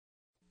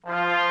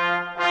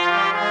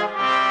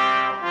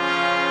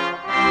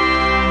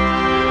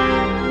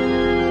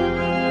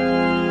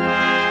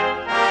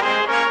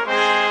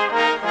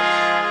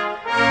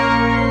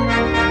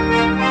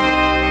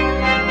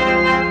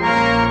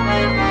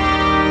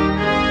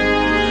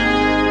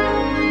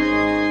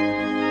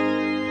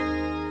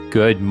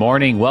Good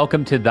morning.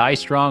 Welcome to Thy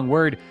Strong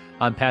Word.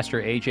 I'm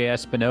Pastor AJ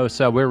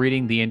Espinosa. We're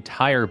reading the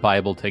entire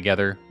Bible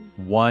together,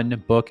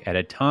 one book at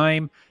a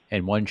time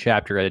and one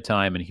chapter at a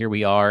time. And here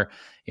we are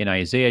in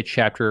Isaiah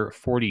chapter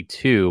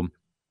 42.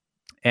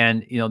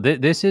 And,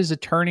 this is a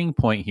turning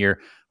point here.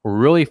 We're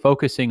really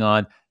focusing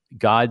on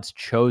God's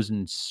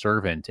chosen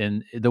servant.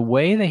 And the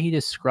way that he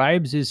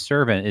describes his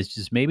servant is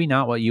just maybe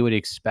not what you would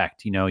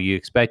expect. You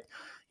expect,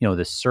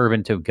 the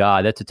servant of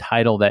God. That's a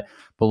title that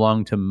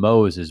belonged to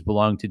Moses,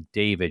 belonged to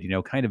David,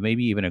 kind of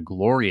maybe even a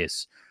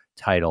glorious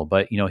title.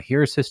 But,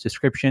 here's this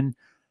description.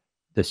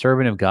 The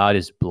servant of God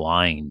is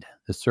blind.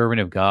 The servant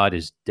of God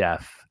is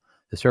deaf.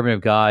 The servant of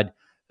God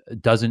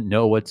doesn't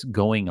know what's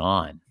going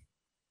on.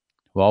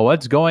 Well,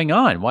 what's going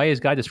on? Why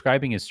is God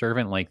describing his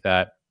servant like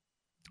that?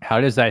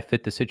 How does that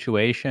fit the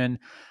situation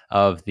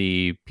of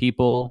the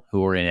people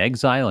who were in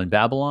exile in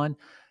Babylon?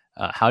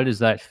 How does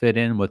that fit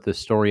in with the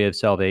story of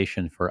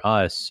salvation for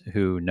us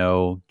who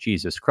know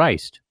Jesus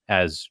Christ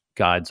as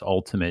God's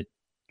ultimate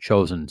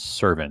chosen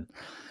servant?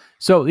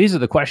 So these are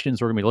the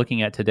questions we're going to be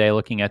looking at today,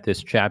 looking at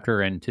this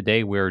chapter. And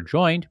today we're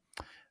joined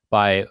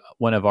by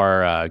one of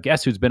our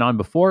guests who's been on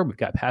before. We've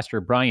got Pastor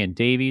Brian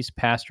Davies,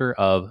 pastor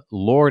of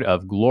Lord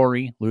of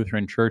Glory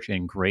Lutheran Church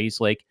in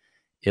Grayslake,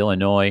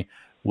 Illinois.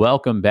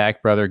 Welcome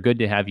back, brother. Good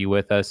to have you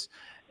with us.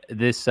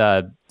 This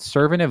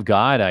servant of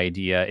God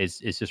idea is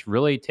just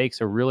really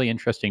takes a really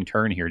interesting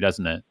turn here,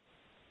 doesn't it?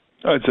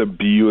 Oh, it's a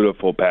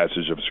beautiful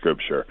passage of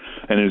Scripture,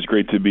 and it is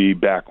great to be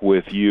back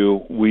with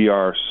you. We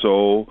are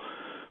so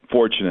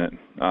fortunate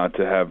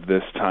to have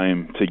this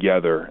time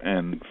together,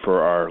 and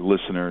for our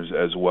listeners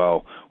as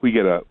well. We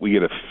get a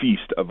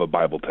feast of a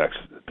Bible text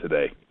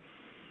today.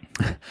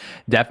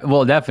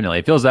 Well, definitely.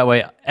 It feels that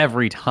way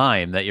every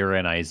time that you're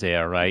in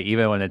Isaiah, right?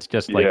 Even when it's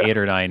just like 8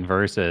 or 9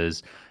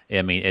 verses.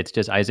 I mean, it's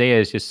just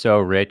Isaiah is just so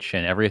rich,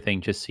 and everything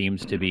just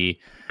seems to be,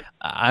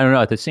 I don't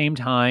know, at the same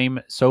time,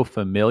 so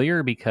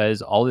familiar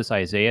because all this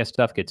Isaiah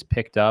stuff gets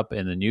picked up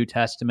in the New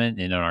Testament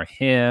and in our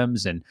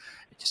hymns and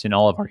just in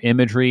all of our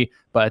imagery,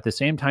 but at the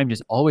same time,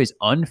 just always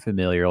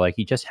unfamiliar. Like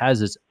he just has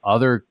this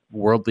other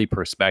worldly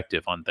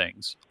perspective on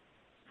things.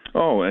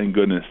 Oh, and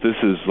goodness, this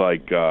is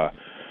like,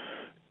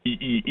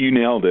 you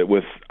nailed it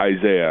with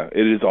Isaiah.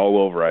 It is all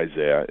over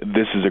Isaiah.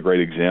 This is a great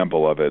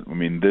example of it. I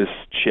mean, this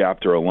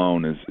chapter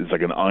alone is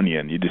like an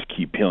onion. You just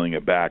keep peeling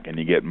it back, and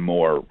you get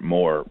more.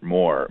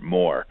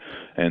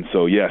 And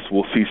so, yes,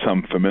 we'll see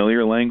some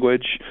familiar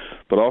language,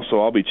 but also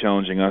I'll be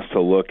challenging us to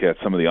look at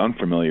some of the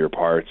unfamiliar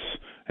parts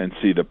and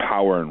see the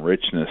power and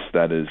richness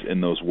that is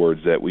in those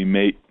words that we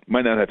might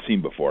not have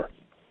seen before.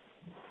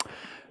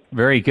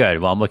 Very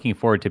good. Well, I'm looking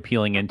forward to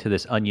peeling into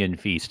this onion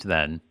feast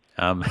then.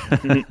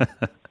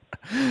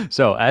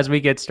 So as we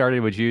get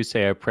started, would you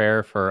say a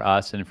prayer for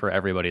us and for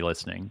everybody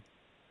listening?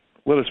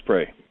 Let us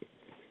pray.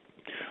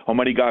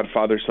 Almighty God,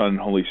 Father, Son, and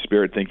Holy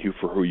Spirit, thank you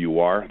for who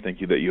you are.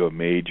 Thank you that you have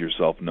made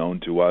yourself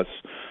known to us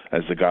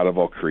as the God of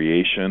all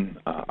creation,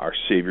 our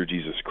Savior,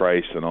 Jesus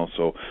Christ, and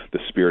also the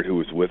Spirit who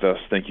is with us.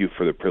 Thank you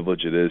for the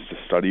privilege it is to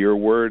study your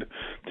word,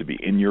 to be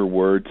in your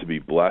word, to be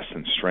blessed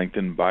and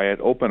strengthened by it.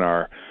 Open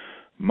our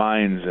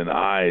minds and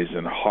eyes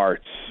and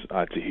hearts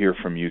to hear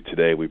from you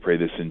today. We pray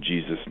this in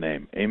Jesus'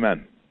 name.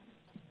 Amen.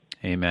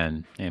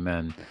 Amen.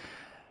 Amen.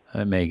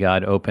 May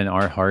God open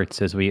our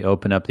hearts as we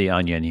open up the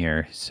onion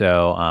here.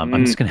 So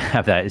I'm just going to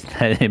have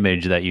that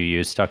image that you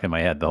used stuck in my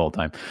head the whole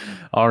time.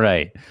 All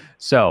right.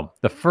 So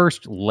the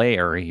first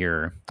layer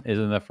here is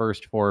in the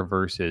first 4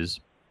 verses.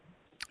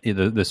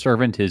 The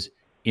servant is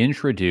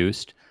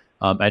introduced.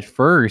 At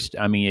first,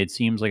 I mean, it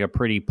seems like a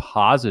pretty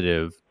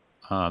positive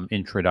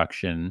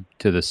introduction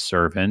to the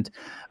servant.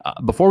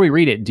 Before we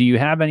read it, do you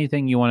have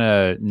anything you want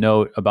to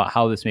note about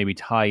how this maybe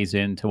ties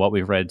into what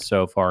we've read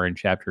so far in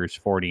chapters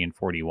 40 and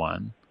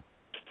 41?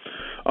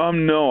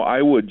 No,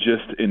 I would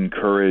just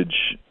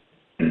encourage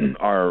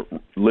our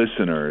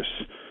listeners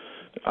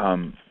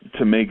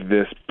to make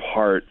this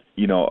part,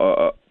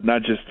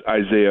 not just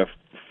Isaiah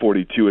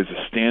 42 as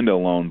a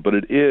standalone, but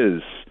it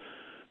is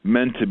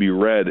meant to be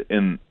read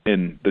in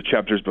the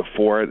chapters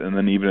before it and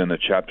then even in the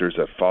chapters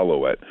that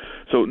follow it.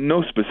 So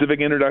no specific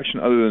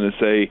introduction other than to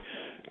say,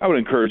 I would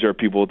encourage our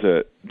people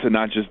to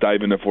not just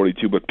dive into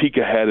 42, but peek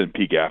ahead and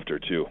peek after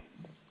too.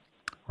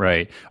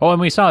 Right. Oh, and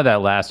we saw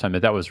that last time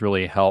that was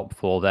really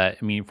helpful. That,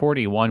 I mean,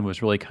 41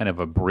 was really kind of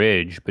a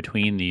bridge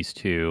between these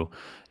two.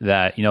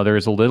 That,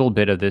 there's a little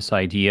bit of this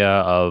idea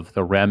of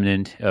the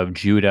remnant of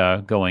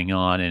Judah going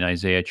on in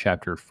Isaiah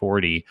chapter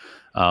 40.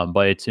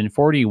 But it's in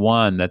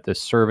 41 that the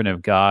servant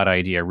of God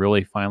idea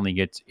really finally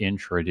gets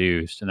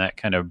introduced. And that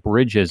kind of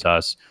bridges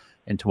us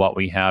into what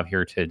we have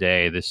here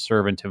today. This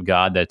servant of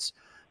God that's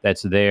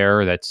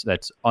there,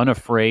 that's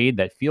unafraid,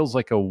 that feels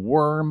like a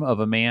worm of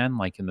a man,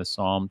 like in the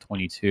Psalm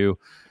 22,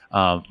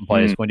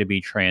 but is going to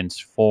be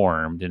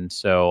transformed. And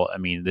so, I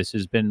mean, this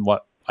has been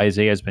what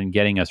Isaiah has been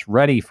getting us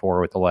ready for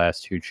with the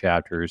last 2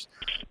 chapters,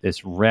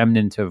 this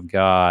remnant of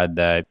God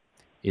that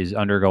is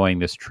undergoing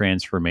this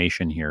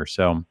transformation here.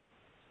 So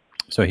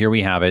here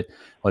we have it.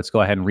 Let's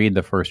go ahead and read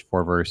the first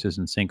 4 verses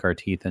and sink our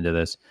teeth into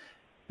this,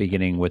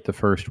 beginning with the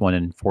first one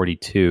in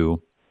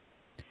 42.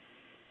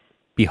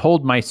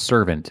 Behold my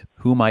servant,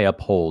 whom I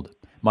uphold,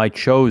 my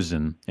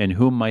chosen, in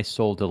whom my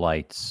soul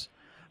delights.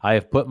 I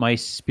have put my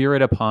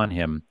spirit upon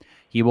him.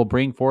 He will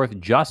bring forth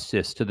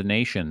justice to the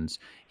nations.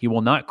 He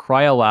will not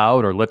cry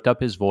aloud or lift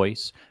up his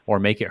voice or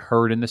make it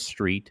heard in the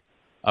street.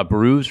 A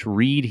bruised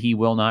reed he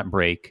will not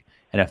break,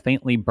 and a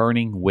faintly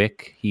burning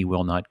wick he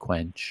will not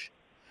quench.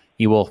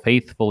 He will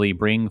faithfully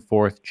bring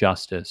forth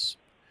justice.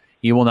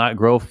 He will not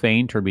grow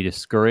faint or be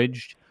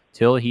discouraged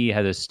till he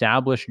has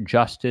established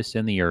justice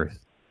in the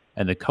earth,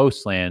 and the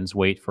coastlands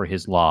wait for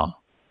his law.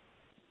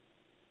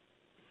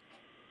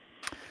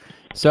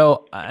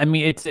 So, I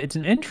mean, it's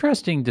an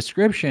interesting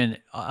description.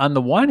 On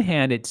the one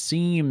hand, it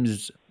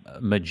seems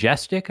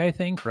majestic, I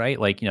think, right?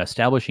 Like,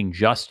 establishing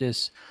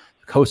justice,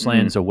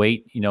 coastlands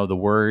await, the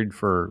word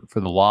for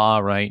the law,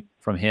 right,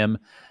 from him.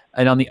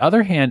 And on the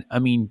other hand, I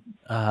mean,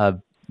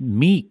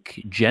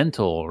 meek,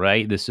 gentle,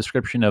 right? This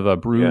description of a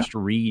bruised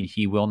reed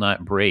he will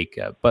not break,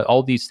 but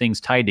all these things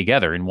tied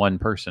together in one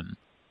person.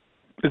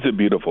 It's a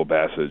beautiful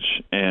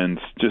passage, and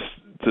just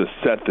to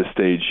set the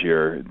stage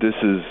here, this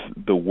is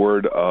the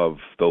word of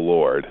the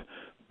Lord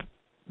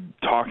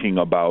talking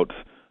about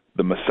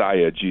the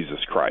Messiah,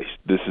 Jesus Christ.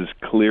 This is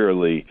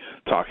clearly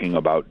talking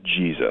about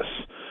Jesus.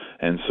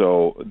 And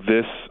so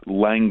this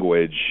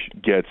language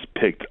gets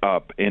picked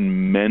up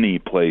in many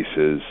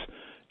places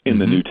in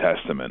the New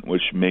Testament,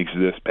 which makes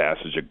this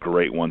passage a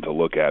great one to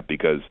look at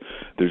because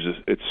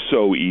it's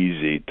so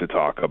easy to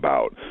talk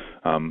about.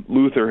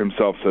 Luther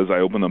himself says, I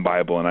open the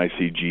Bible and I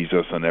see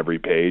Jesus on every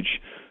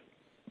page.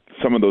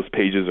 Some of those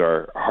pages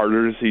are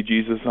harder to see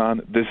Jesus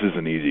on. This is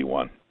an easy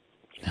one.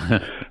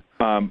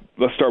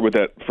 Let's start with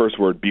that first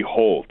word,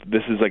 behold.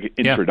 This is like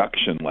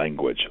introduction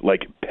language,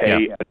 like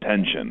pay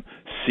attention,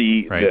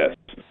 see this.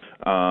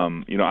 I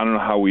don't know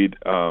how we'd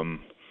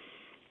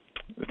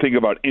think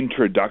about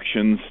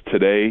introductions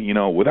today,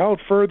 without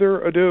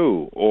further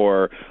ado,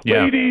 or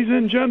ladies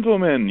and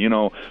gentlemen,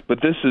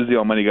 but this is the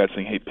Almighty God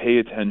saying, hey, pay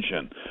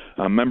attention.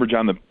 Remember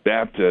John the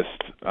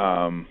Baptist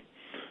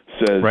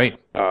says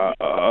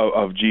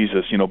of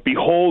Jesus,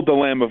 behold the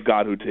Lamb of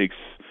God who takes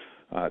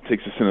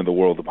the sin of the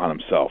world upon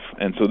himself.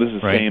 And so this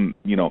is the same,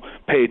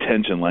 pay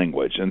attention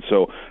language. And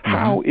so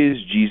how is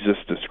Jesus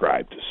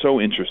described?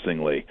 So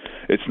interestingly,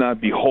 it's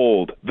not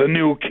behold the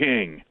new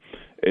king.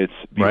 It's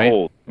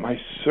behold my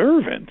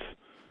servant.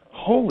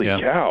 Holy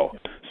cow.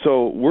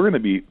 So we're going to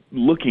be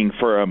looking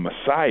for a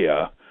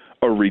Messiah,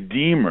 a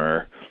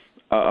Redeemer,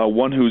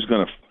 one who's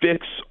going to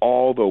fix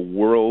all the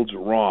world's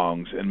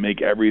wrongs and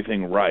make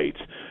everything right.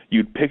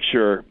 You'd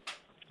picture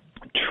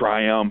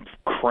triumph,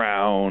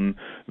 crown,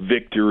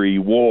 victory,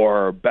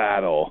 war,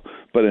 battle,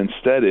 but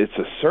instead it's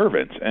a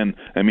servant. And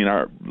I mean,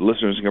 our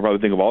listeners can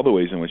probably think of all the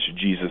ways in which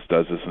Jesus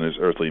does this in his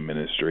earthly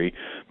ministry,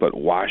 but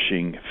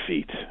washing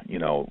feet,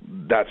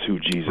 that's who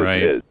Jesus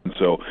is. And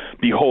so,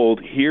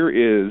 behold, here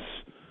is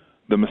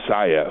the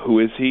Messiah. Who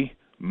is he?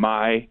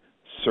 My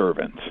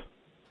servant.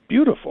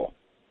 Beautiful.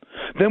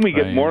 Then we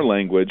get more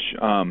language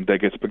that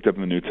gets picked up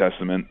in the New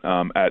Testament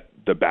at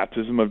the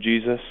baptism of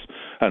Jesus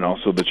and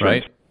also the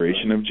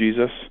transfiguration of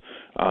Jesus.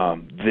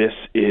 This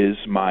is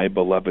my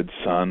beloved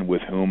Son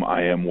with whom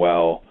I am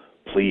well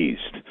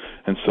pleased.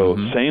 And so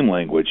same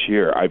language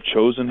here. I've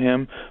chosen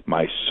him.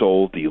 My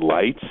soul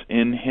delights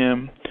in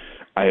him.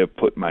 I have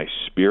put my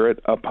spirit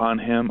upon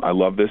him. I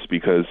love this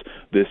because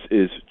this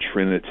is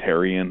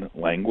Trinitarian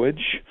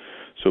language.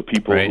 So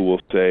people who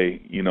will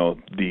say,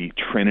 the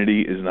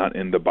Trinity is not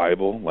in the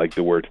Bible, like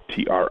the word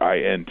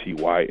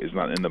Trinty is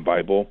not in the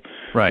Bible.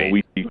 Right. Well,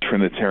 we see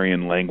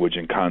Trinitarian language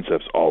and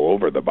concepts all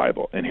over the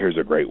Bible. And here's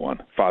a great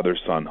one. Father,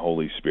 Son,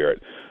 Holy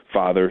Spirit.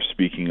 Father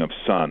speaking of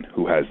Son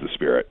who has the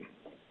Spirit.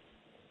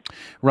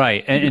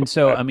 Right. And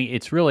so, I mean,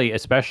 it's really,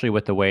 especially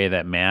with the way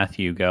that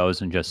Matthew goes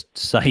and just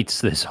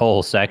cites this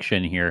whole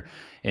section here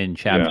in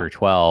chapter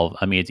 12.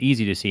 I mean, it's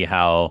easy to see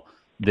how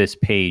this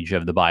page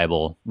of the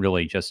Bible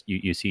really just,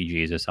 you see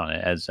Jesus on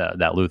it, as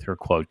that Luther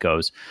quote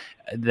goes,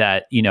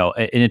 that,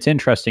 and it's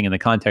interesting in the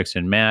context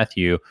in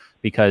Matthew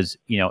because,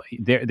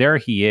 there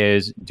he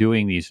is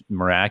doing these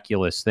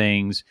miraculous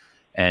things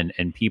and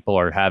people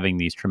are having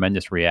these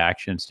tremendous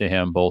reactions to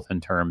him, both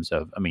in terms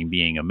of,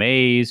 being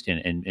amazed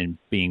and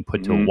being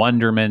put to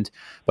wonderment,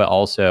 but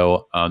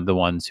also the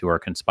ones who are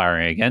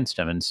conspiring against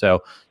him. And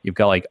so you've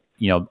got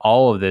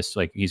all of this,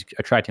 he's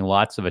attracting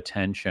lots of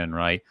attention,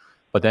 right?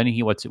 But then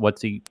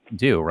what's he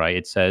do, right?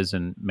 It says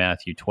in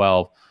Matthew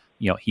 12,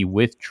 he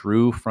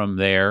withdrew from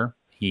there.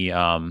 He,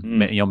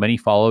 many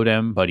followed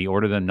him, but he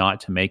ordered them not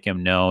to make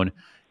him known.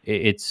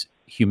 It's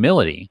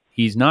humility.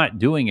 He's not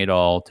doing it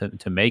all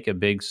to make a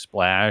big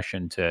splash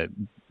and to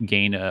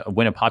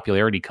win a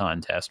popularity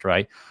contest,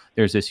 right?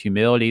 There's this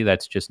humility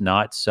that's just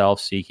not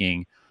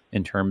self-seeking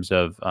in terms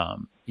of,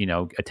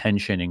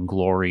 attention and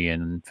glory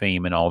and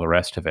fame and all the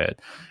rest of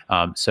it.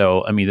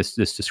 So, this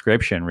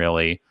description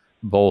really,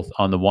 both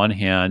on the one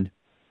hand,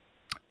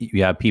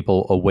 you have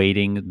people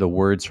awaiting the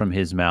words from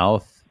his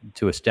mouth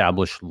to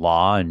establish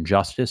law and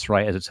justice,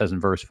 right, as it says in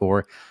verse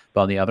 4.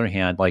 But on the other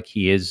hand,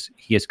 he is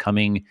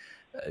coming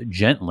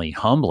gently,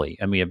 humbly.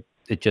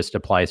 it just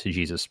applies to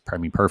Jesus, I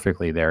mean,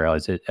 perfectly there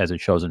as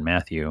it shows in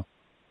Matthew.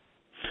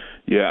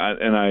 Yeah,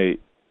 and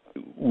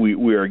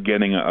we are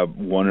getting a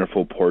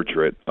wonderful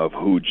portrait of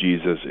who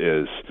Jesus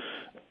is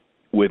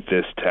with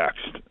this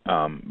text.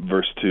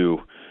 Verse 2,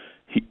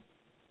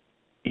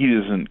 he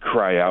doesn't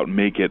cry out,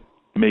 make it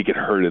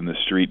hurt in the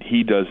street.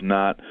 He does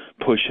not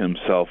push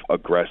himself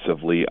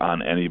aggressively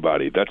on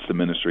anybody. That's the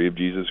ministry of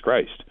Jesus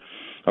Christ.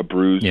 A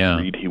bruised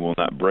reed he will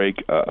not break,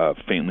 a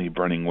faintly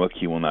burning wick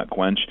he will not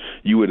quench.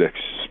 You would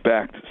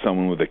expect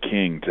someone with a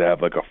king to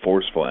have like a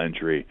forceful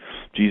entry.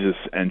 Jesus'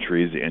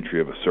 entry is the entry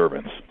of a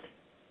servant.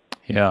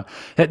 Yeah,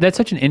 that's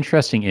such an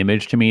interesting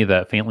image to me,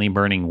 that faintly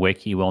burning wick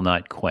he will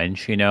not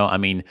quench. I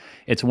mean,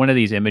 it's one of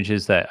these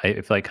images that I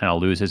feel like kind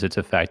of loses its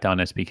effect on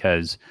us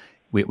because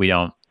we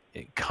don't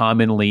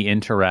commonly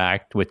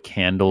interact with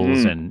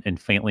candles and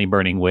faintly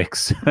burning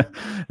wicks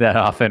that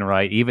often,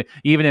 right?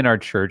 Even in our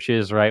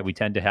churches, right? We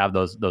tend to have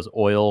those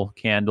oil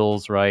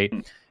candles, right?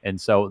 And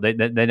so they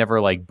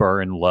never like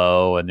burn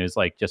low, and there's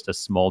like just a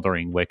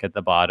smoldering wick at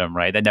the bottom,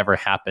 right? That never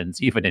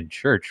happens even in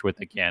church with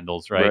the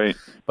candles, right?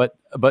 But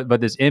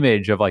this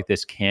image of like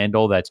this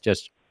candle that's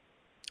just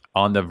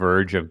on the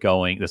verge of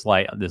going, this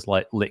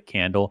lit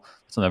candle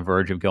that's on the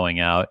verge of going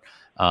out.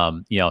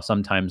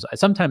 Sometimes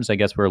I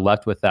guess we're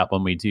left with that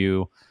when we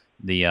do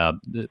we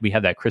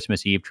have that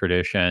Christmas Eve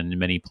tradition in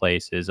many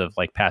places of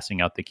like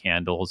passing out the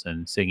candles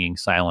and singing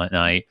Silent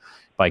Night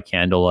by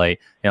candlelight,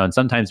 and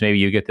sometimes maybe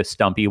you get the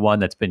stumpy one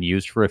that's been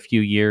used for a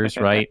few years,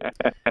 right?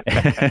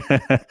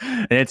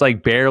 And it's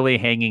like barely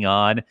hanging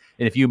on.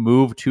 And if you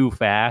move too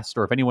fast,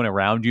 or if anyone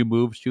around you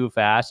moves too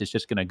fast, it's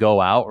just going to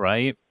go out,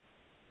 right?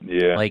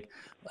 Yeah. Like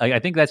I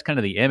think that's kind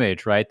of the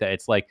image, right? That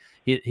it's like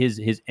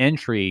his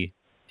entry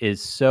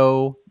is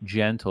so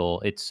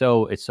gentle. It's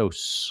so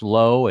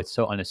slow. It's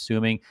so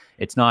unassuming.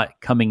 It's not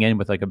coming in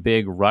with like a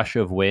big rush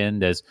of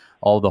wind as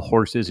all the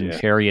horses and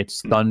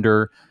chariots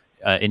thunder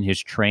in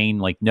his train.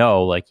 Like,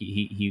 no, like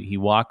he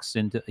walks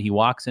into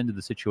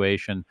the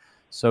situation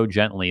so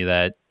gently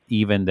that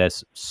even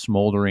this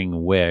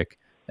smoldering wick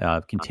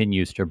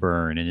continues to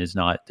burn and is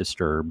not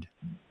disturbed.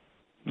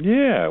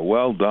 Yeah,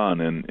 well done.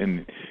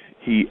 And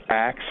he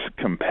acts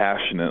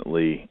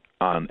compassionately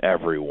on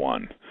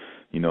everyone.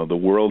 The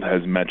world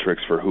has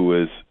metrics for who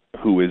is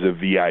a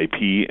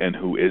VIP and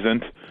who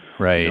isn't.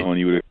 Right. And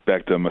you would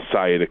expect a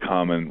Messiah to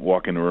come and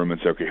walk in a room and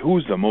say, okay,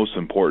 who's the most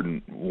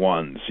important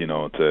ones,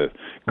 to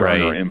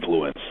garner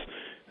influence.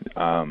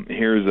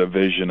 Here's a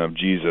vision of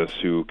Jesus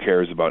who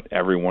cares about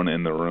everyone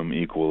in the room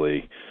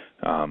equally,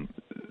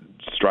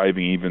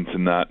 striving even to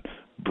not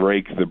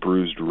break the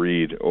bruised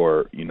reed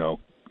or,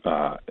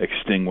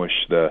 extinguish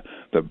the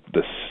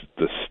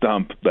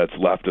stump that's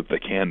left of the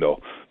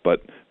candle,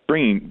 but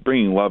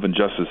bringing love and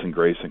justice and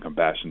grace and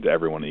compassion to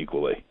everyone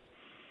equally.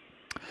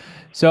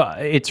 So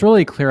it's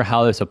really clear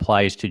how this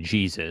applies to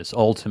Jesus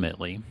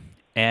ultimately.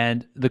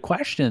 And the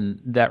question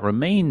that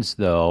remains,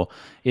 though,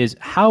 is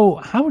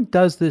how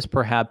does this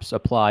perhaps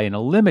apply in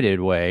a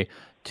limited way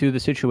to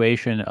the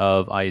situation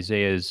of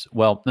Isaiah's,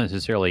 well, not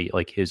necessarily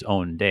like his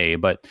own day,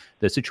 but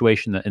the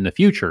situation in the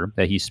future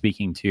that he's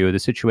speaking to, the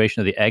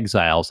situation of the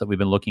exiles that we've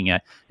been looking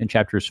at in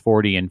chapters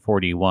 40 and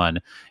 41.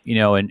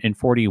 In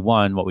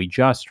 41, what we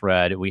just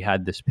read, we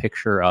had this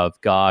picture of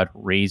God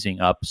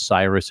raising up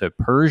Cyrus of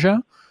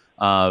Persia,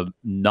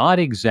 not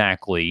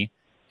exactly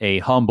a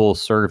humble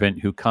servant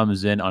who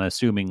comes in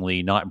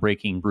unassumingly, not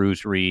breaking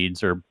bruised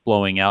reeds or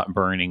blowing out and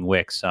burning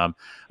wicks.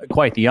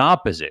 Quite the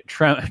opposite,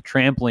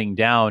 trampling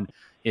down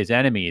his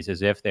enemies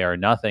as if they are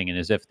nothing and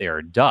as if they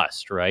are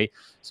dust, right?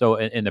 So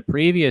in the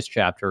previous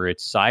chapter,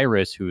 it's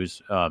Cyrus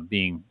who's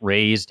being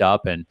raised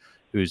up and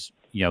who's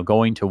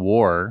going to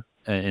war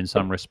in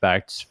some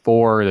respects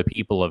for the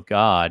people of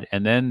God.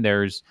 And then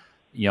there's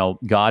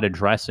God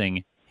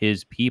addressing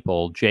his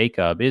people,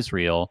 Jacob,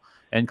 Israel,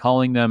 and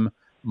calling them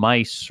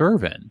my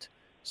servant.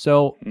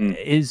 So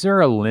is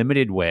there a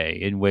limited way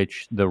in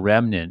which the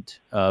remnant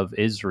of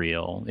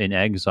Israel in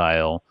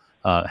exile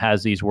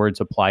has these words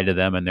apply to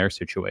them and their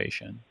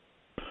situation?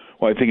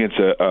 Well, I think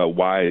it's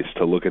wise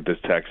to look at this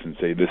text and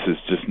say this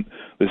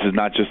is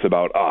not just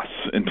about us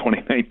in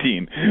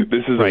 2019.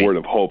 This is a word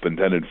of hope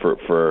intended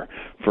for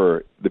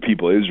the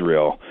people of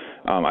Israel.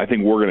 I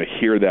think we're going to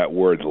hear that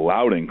word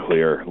loud and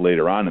clear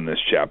later on in this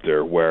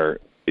chapter, where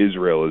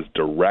Israel is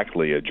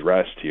directly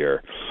addressed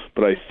here.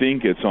 But I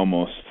think it's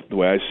almost, the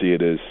way I see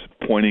it, is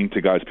pointing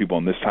to God's people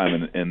in this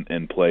time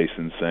and place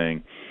and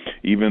saying,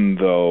 even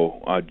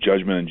though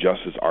judgment and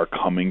justice are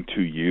coming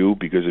to you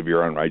because of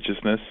your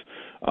unrighteousness,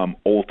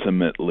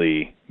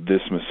 ultimately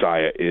this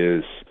Messiah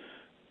is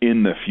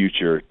in the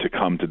future to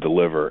come to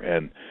deliver.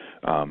 And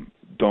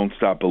don't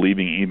stop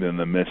believing, even in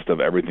the midst of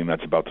everything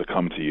that's about to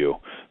come to you,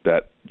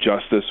 that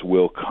justice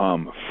will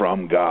come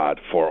from God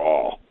for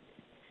all.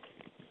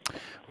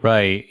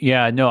 Right.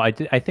 Yeah. No. I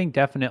think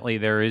definitely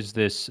there is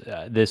this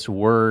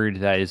word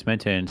that is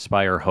meant to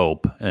inspire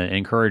hope,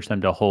 encourage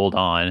them to hold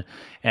on,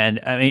 and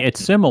I mean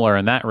it's similar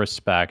in that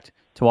respect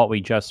to what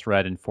we just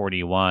read in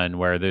 41,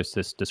 where there's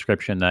this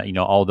description that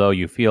although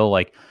you feel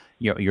like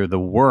you're the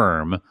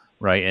worm,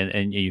 right?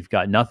 And you've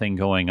got nothing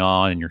going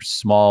on, and you're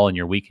small and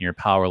you're weak and you're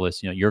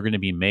powerless. You're going to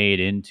be made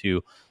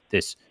into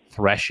this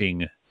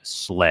threshing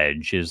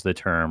sledge is the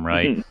term,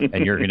 right?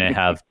 And you're going to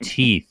have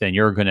teeth, and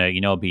you're going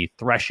to, be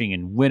threshing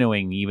and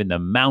winnowing even the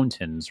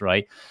mountains,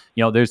 right?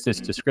 There's this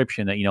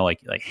description that,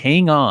 like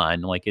hang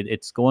on, like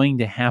it's going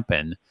to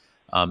happen.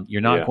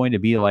 You're not going to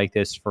be like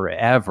this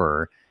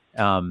forever.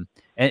 And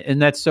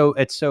it's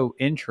so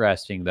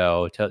interesting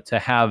though, to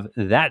have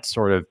that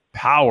sort of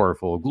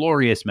powerful,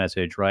 glorious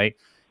message, right?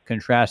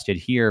 Contrasted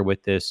here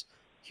with this,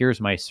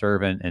 here's my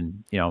servant,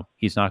 and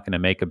he's not going to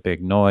make a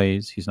big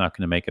noise, he's not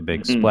going to make a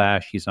big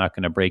splash, he's not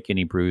going to break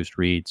any bruised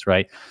reeds,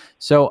 right?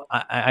 So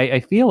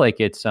I feel like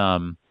it's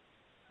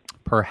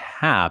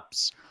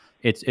perhaps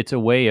it's a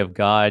way of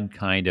God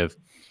kind of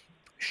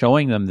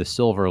showing them the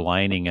silver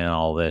lining in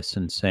all this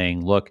and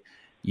saying, look,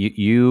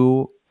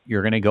 you're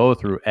going to go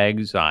through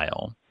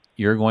exile,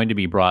 you're going to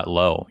be brought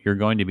low, you're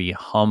going to be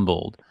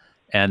humbled,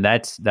 and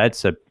that's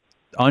an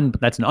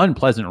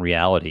unpleasant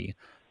reality.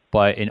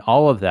 But in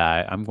all of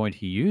that, I'm going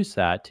to use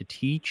that to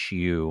teach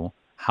you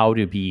how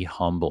to be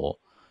humble,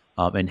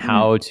 and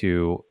how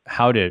to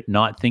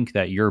not think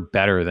that you're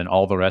better than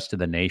all the rest of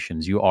the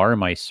nations. You are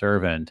my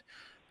servant,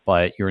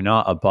 but you're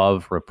not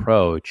above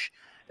reproach.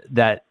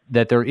 That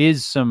there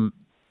is some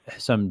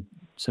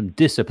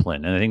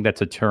discipline, and I think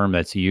that's a term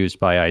that's used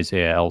by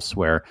Isaiah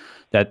elsewhere.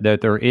 That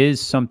there is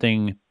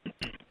something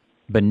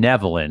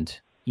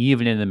benevolent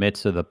even in the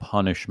midst of the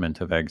punishment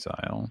of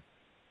exile.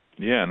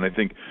 Yeah, and I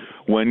think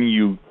when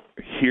you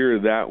hear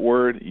that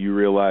word, you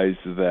realize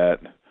that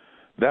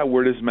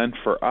word is meant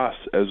for us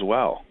as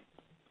well.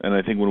 And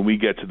I think when we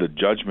get to the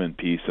judgment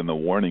piece and the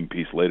warning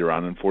piece later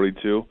on in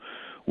 42,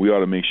 we ought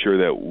to make sure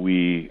that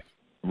we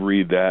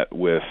read that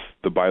with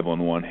the Bible in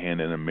one hand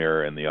and a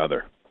mirror in the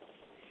other.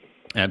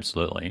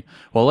 Absolutely.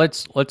 Well,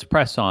 let's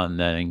press on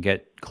then and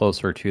get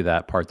closer to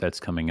that part that's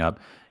coming up.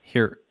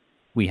 Here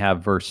we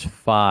have verse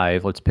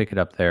 5. Let's pick it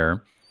up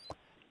there.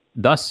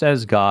 Thus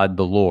says God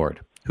the Lord,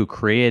 who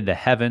created the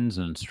heavens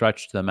and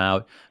stretched them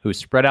out, who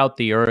spread out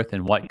the earth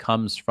and what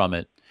comes from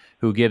it,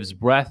 who gives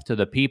breath to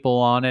the people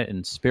on it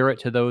and spirit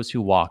to those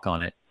who walk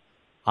on it.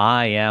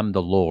 I am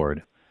the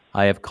Lord.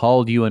 I have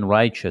called you in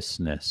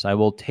righteousness. I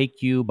will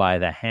take you by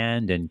the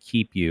hand and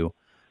keep you.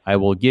 I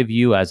will give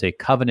you as a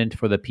covenant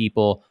for the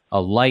people,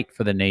 a light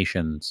for the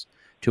nations,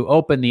 to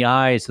open the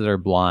eyes that are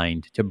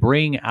blind, to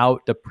bring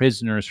out the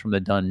prisoners from the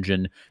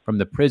dungeon, from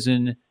the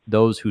prison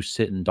those who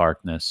sit in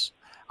darkness.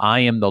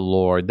 I am the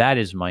Lord, that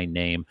is my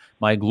name.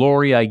 My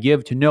glory I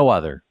give to no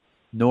other,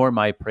 nor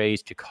my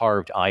praise to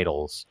carved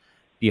idols.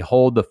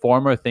 Behold, the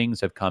former things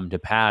have come to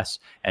pass,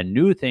 and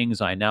new things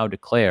I now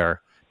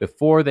declare.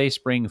 Before they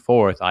spring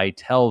forth, I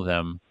tell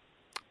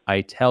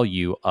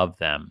you of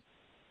them.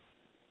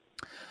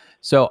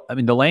 So,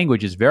 the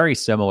language is very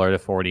similar to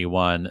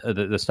 41.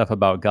 The stuff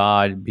about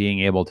God being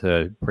able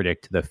to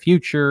predict the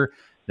future,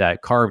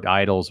 that carved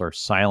idols are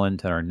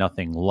silent and are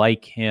nothing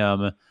like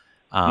him,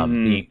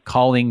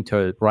 calling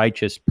to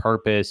righteous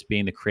purpose,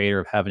 being the creator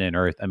of heaven and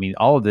earth.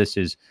 All of this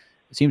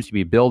seems to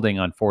be building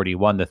on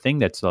 41. The thing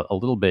that's a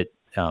little bit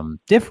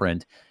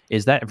different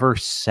is that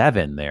verse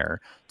 7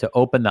 there, to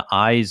open the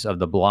eyes of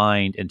the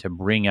blind and to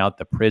bring out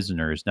the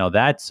prisoners. Now,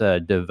 that's a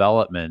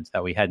development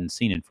that we hadn't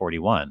seen in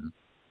 41.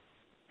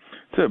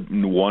 It's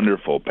a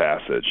wonderful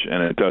passage,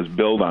 and it does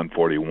build on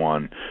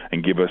 41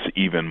 and give us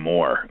even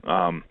more.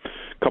 A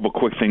couple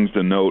quick things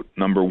to note.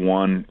 Number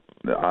one,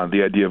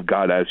 the idea of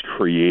God as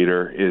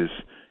creator is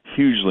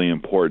hugely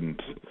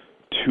important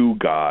to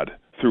God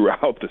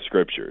throughout the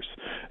scriptures.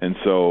 And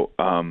so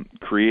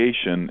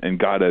creation and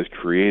God as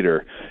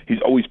creator, he's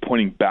always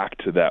pointing back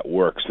to that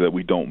work so that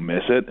we don't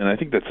miss it. And I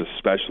think that's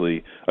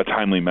especially a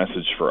timely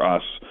message for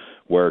us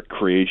where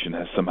creation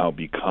has somehow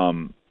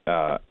become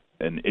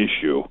an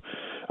issue.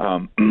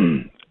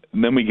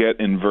 Then we get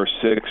in verse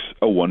 6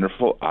 a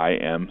wonderful I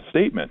am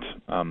statement.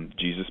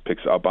 Jesus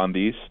picks up on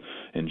these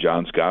in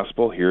John's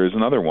gospel. Here is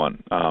another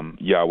one.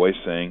 Yahweh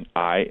saying,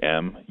 I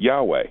am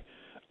Yahweh.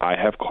 I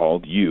have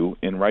called you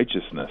in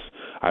righteousness.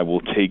 I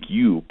will take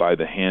you by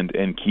the hand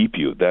and keep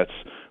you. That's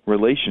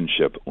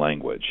relationship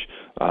language.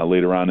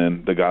 Later on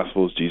in the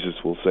Gospels, Jesus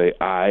will say,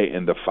 I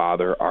and the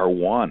Father are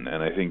one.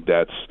 And I think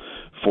that's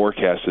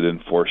forecasted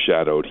and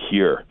foreshadowed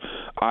here.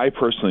 I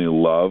personally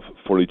love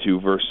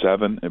 42 verse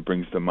 7. It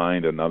brings to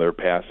mind another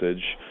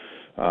passage.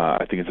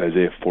 I think it's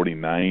Isaiah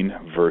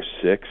 49 verse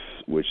 6,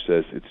 which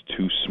says it's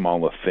too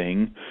small a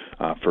thing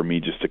for me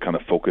just to kind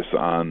of focus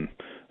on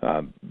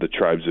the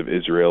tribes of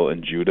Israel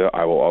and Judah.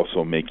 I will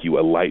also make you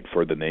a light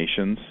for the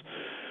nations.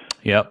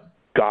 Yep.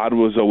 God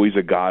was always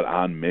a God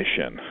on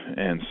mission.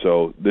 And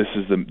so this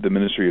is the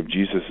ministry of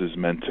Jesus is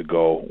meant to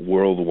go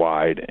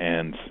worldwide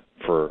and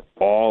for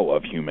all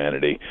of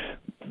humanity.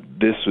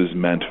 This was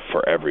meant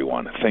for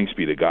everyone. Thanks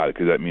be to God,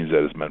 because that means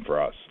that it's meant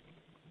for us.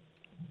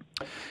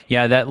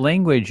 Yeah, that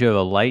language of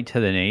a light to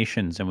the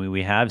nations, and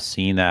we have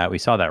seen that. We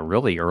saw that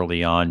really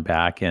early on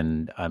back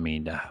in,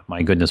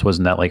 my goodness,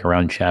 wasn't that like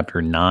around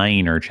chapter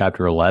 9 or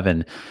chapter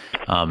 11,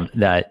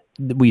 that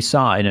we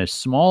saw in a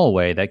small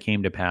way that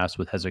came to pass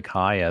with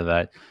Hezekiah,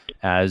 that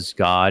as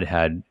God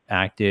had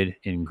acted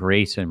in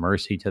grace and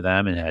mercy to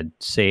them and had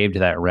saved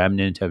that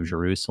remnant of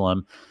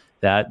Jerusalem,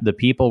 that the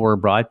people were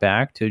brought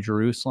back to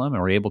Jerusalem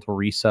and were able to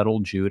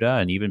resettle Judah.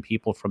 And even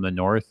people from the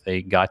north,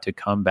 they got to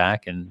come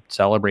back and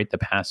celebrate the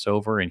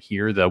Passover and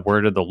hear the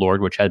word of the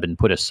Lord, which had been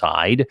put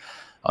aside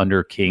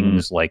under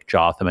kings like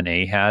Jotham and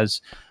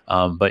Ahaz.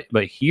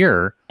 But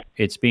here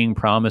it's being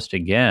promised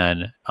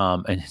again.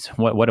 And it's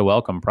what a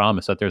welcome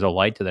promise, that there's a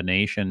light to the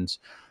nations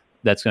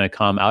that's going to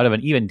come out of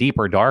an even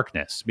deeper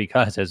darkness,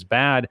 because as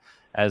bad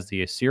as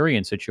the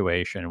Assyrian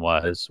situation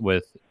was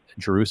with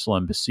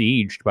Jerusalem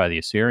besieged by the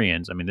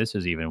Assyrians, I mean, this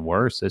is even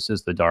worse. This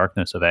is the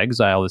darkness of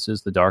exile. This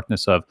is the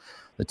darkness of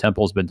the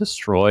temple's been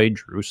destroyed.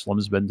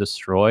 Jerusalem's been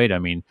destroyed. I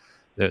mean,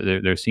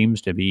 there seems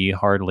to be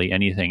hardly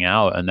anything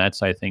out. And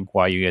that's, I think,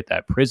 why you get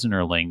that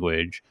prisoner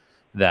language,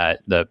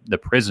 that the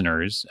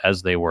prisoners,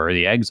 as they were,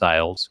 the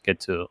exiles, get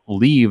to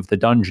leave the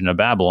dungeon of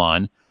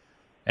Babylon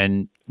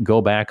and go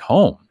back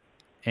home.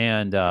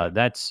 And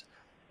that's,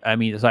 I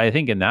mean, so I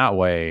think in that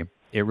way,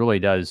 it really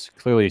does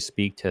clearly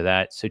speak to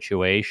that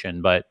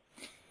situation. But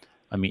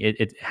I mean,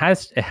 it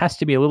has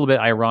to be a little bit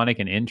ironic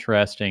and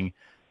interesting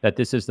that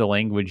this is the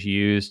language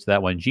used,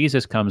 that when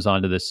Jesus comes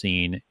onto the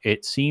scene,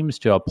 it seems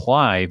to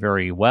apply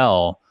very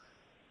well.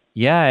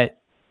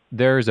 Yet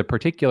there's a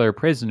particular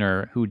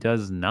prisoner who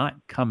does not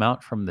come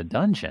out from the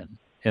dungeon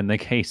in the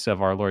case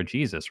of our Lord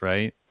Jesus,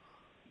 right?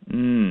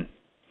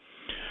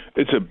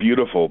 It's a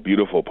beautiful,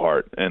 beautiful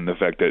part, and the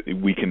fact that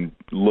we can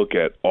look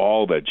at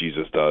all that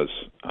Jesus does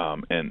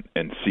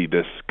and see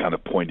this kind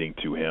of pointing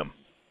to him.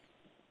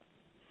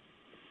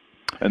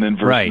 And then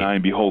verse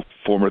 9, behold,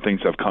 former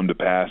things have come to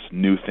pass,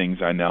 new things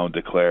I now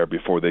declare,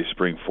 before they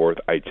spring forth,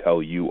 I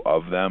tell you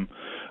of them.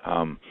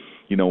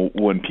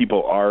 When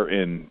people are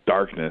in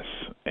darkness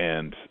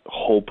and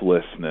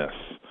hopelessness,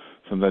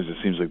 sometimes it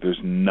seems like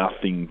there's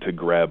nothing to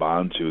grab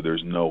onto,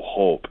 there's no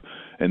hope.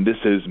 And this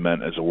is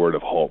meant as a word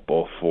of hope,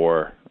 both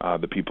for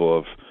the people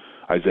of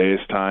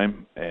Isaiah's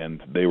time,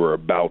 and they were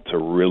about to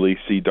really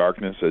see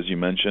darkness, as you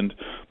mentioned,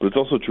 but it's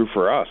also true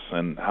for us,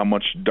 and how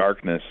much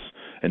darkness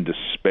and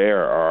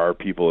despair are our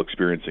people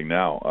experiencing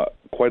now.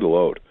 Quite a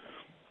load.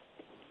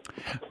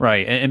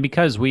 Right. And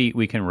because we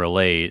can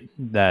relate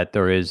that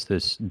there is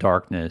this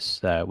darkness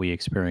that we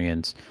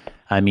experience,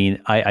 I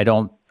mean,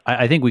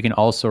 I think we can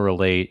also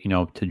relate,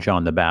 to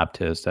John the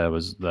Baptist. That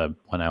was the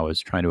one I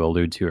was trying to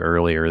allude to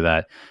earlier,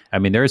 that, I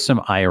mean, there's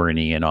some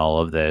irony in all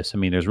of this. I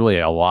mean, there's really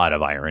a lot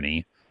of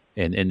irony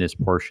in this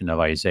portion of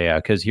Isaiah,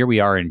 because here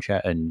we are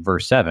in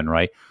verse 7,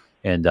 right?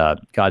 And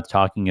God's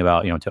talking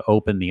about, to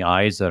open the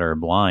eyes that are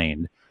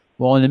blind.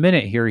 Well, in a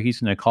minute here, he's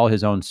going to call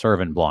his own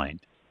servant blind,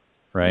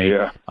 right?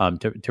 Yeah.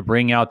 To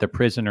bring out the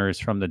prisoners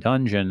from the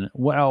dungeon.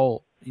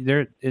 Well,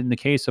 there, in the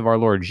case of our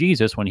Lord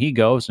Jesus, when he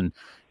goes and,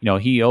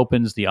 he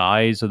opens the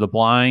eyes of the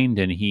blind,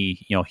 and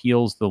he,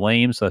 heals the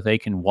lame so that they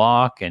can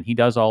walk, and he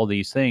does all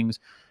these things,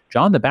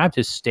 John the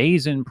Baptist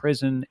stays in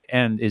prison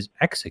and is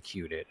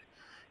executed.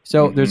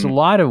 So there's a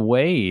lot of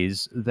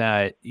ways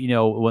that,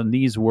 when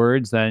these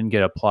words then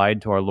get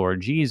applied to our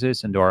Lord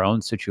Jesus and to our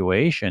own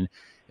situation,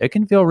 it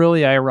can feel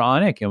really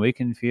ironic, and we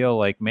can feel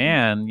like,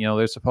 man,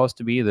 there's supposed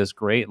to be this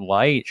great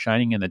light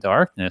shining in the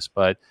darkness,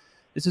 but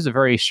this is a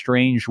very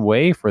strange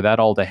way for that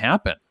all to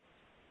happen.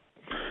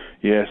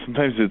 Yeah,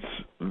 sometimes it's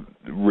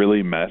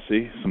really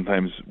messy.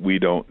 Sometimes we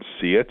don't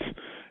see it,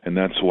 and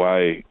that's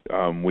why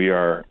we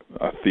are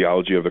a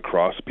theology of the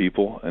cross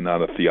people and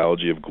not a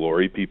theology of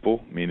glory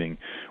people, meaning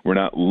we're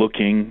not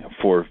looking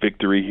for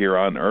victory here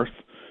on earth.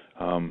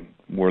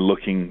 We're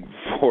looking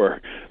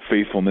for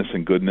faithfulness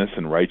and goodness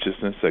and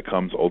righteousness that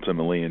comes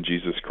ultimately in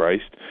Jesus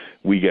Christ.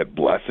 We get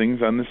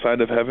blessings on this side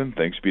of heaven.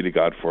 Thanks be to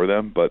God for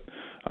them. But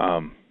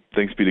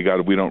thanks be to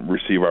God, we don't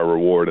receive our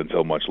reward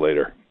until much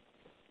later.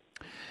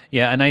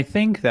 Yeah, and I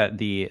think that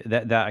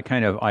that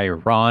kind of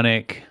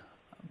ironic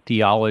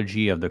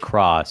theology of the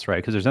cross, right?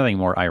 Because there's nothing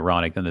more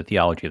ironic than the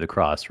theology of the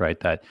cross, right?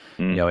 That,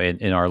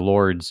 in our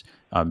Lord's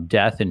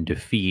death and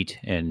defeat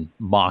and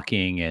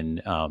mocking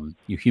and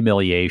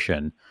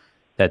humiliation,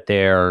 that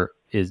there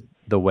is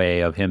the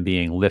way of him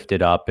being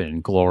lifted up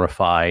and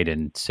glorified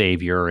and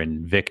Savior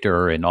and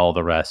Victor and all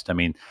the rest. I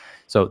mean,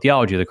 so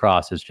theology of the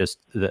cross is just,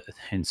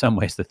 in some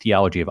ways, the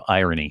theology of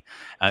irony.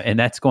 And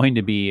that's going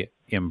to be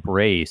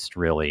embraced,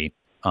 really,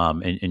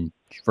 in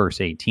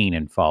verse 18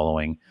 and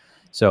following.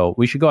 So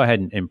we should go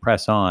ahead and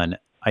press on.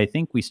 I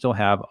think we still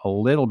have a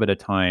little bit of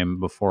time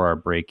before our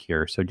break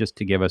here. So just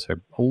to give us a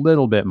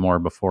little bit more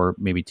before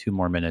maybe 2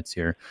 more minutes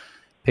here,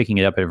 picking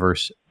it up at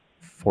verse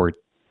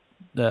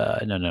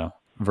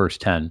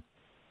 10.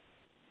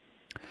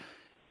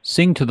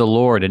 Sing to the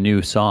Lord a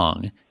new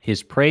song,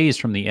 his praise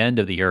from the end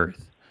of the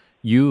earth.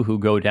 You who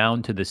go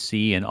down to the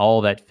sea and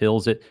all that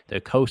fills it, the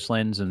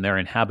coastlands and their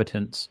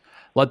inhabitants.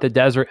 Let the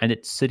desert and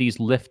its cities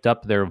lift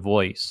up their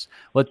voice.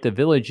 Let the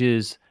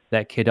villages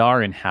that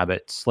Kedar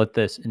inhabits, let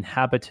the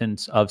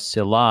inhabitants of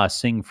Sela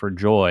sing for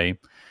joy.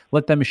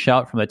 Let them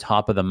shout from the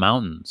top of the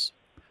mountains.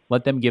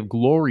 Let them give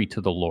glory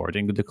to the Lord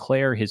and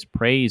declare his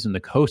praise in the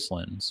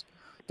coastlands.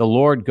 The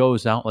Lord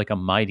goes out like a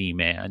mighty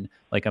man,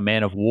 like a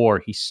man of war.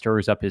 He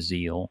stirs up his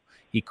zeal.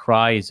 He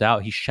cries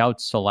out. He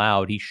shouts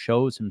aloud. He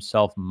shows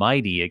himself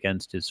mighty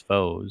against his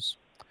foes.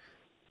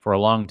 For a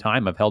long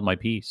time I've held my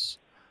peace.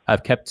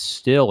 I've kept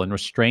still and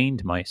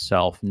restrained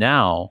myself.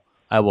 Now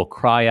I will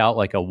cry out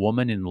like a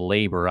woman in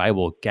labor. I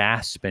will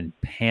gasp and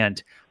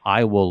pant.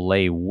 I will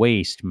lay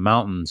waste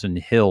mountains and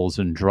hills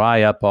and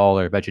dry up all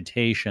their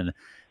vegetation.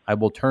 I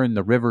will turn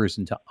the rivers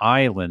into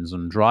islands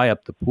and dry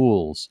up the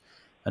pools.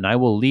 And I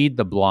will lead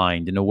the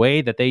blind in a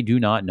way that they do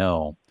not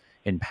know.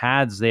 In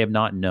paths they have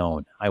not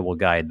known, I will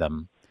guide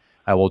them.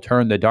 I will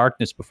turn the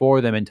darkness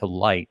before them into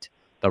light,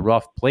 the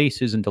rough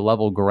places into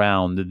level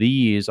ground.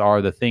 These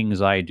are the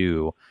things I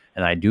do,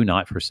 and I do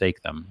not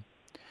forsake them.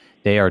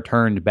 They are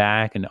turned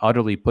back and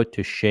utterly put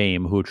to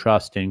shame who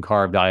trust in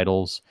carved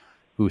idols,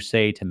 who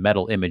say to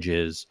metal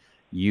images,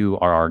 you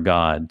are our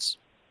gods.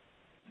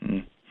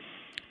 Mm.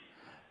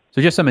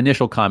 So just some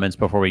initial comments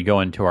before we go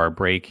into our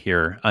break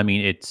here. I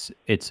mean, it's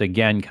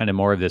again kind of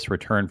more of this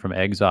return from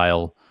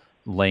exile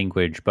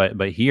language, but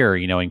here,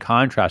 in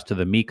contrast to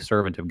the meek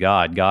servant of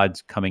God,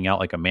 God's coming out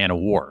like a man of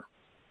war.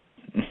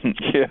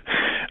 Yeah.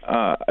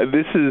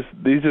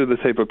 These are the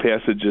type of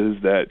passages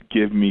that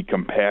give me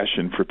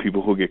compassion for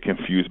people who get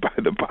confused by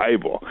the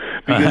Bible,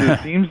 because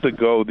it seems to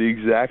go the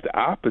exact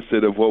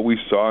opposite of what we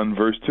saw in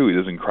verse 2. He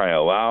doesn't cry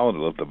aloud,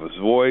 lift up his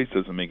voice,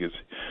 doesn't make his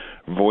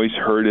voice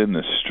heard in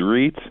the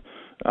streets.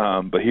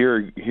 But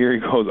here he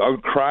goes, I'll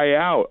cry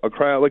out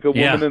like a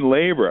woman in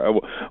labor. I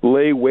will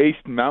lay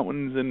waste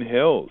mountains and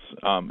hills.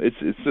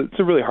 It's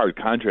a really hard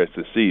contrast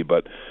to see,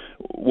 but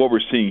what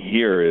we're seeing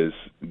here is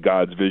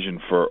God's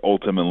vision for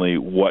ultimately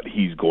what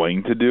he's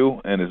going to do.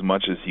 And as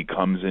much as he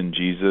comes in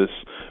Jesus,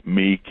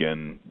 meek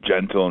and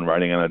gentle and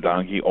riding on a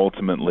donkey,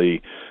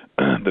 ultimately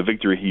the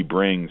victory he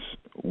brings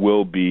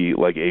will be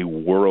like a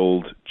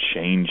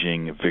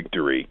world-changing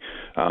victory.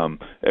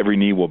 Every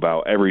knee will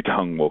bow, every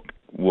tongue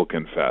will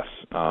confess.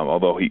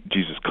 Although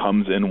Jesus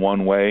comes in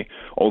one way,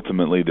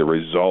 ultimately the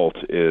result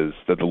is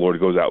that the Lord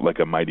goes out like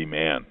a mighty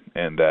man,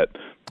 and that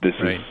this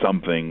is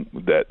something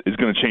that is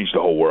going to change the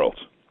whole world.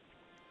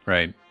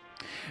 Right.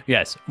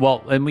 Yes.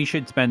 Well, and we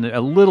should spend a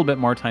little bit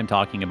more time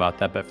talking about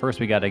that, but first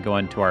we got to go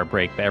into our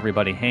break. But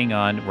everybody, hang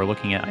on. We're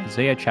looking at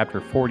Isaiah chapter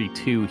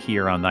 42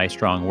 here on Thy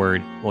Strong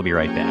Word. We'll be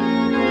right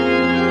back.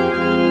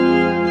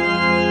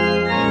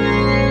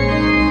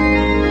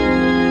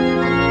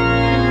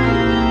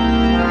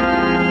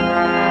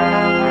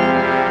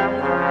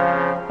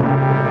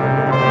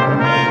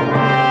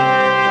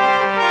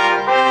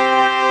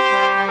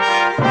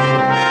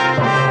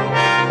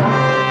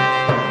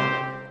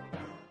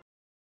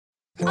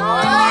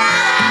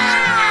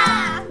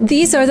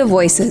 These are the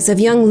voices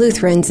of young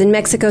Lutherans in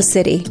Mexico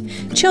City,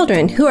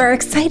 children who are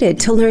excited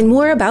to learn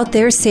more about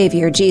their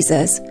Savior,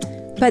 Jesus.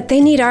 But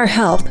they need our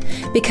help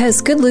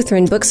because good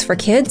Lutheran books for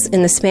kids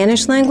in the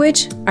Spanish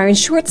language are in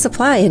short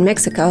supply in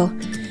Mexico.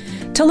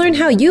 To learn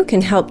how you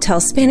can help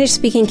tell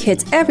Spanish-speaking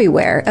kids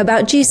everywhere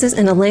about Jesus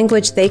in a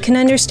language they can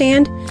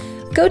understand,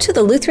 go to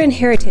the Lutheran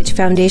Heritage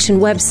Foundation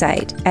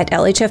website at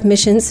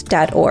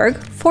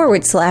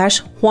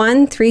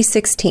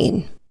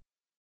lhfmissions.org/Juan316.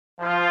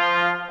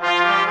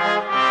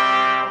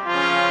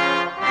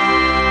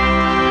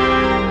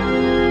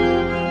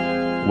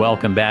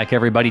 Welcome back,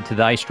 everybody, to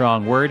Thy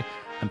Strong Word.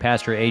 I'm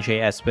Pastor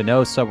A.J.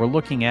 Espinosa. We're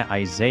looking at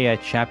Isaiah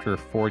chapter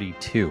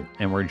 42,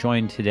 and we're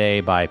joined today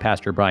by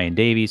Pastor Brian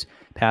Davies,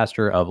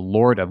 pastor of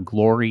Lord of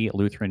Glory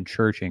Lutheran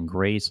Church in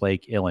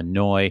Grayslake,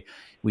 Illinois.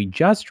 We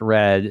just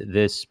read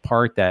this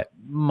part that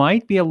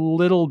might be a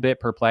little bit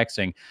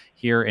perplexing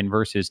here in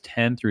verses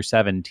 10 through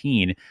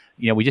 17.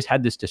 We just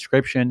had this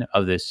description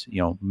of this,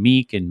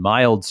 meek and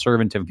mild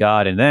servant of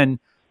God, and then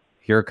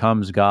here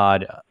comes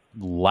God,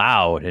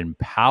 loud and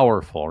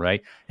powerful,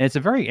 right? And it's a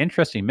very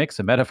interesting mix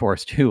of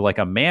metaphors too, like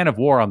a man of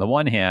war on the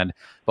one hand,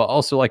 but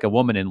also like a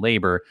woman in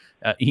labor.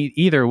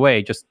 Either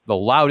way, just the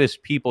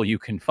loudest people you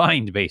can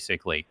find,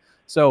 basically.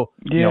 So,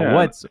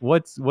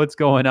 what's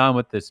going on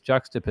with this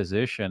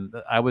juxtaposition?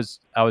 I was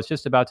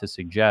just about to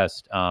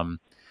suggest,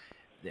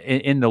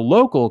 in the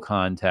local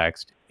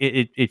context,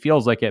 it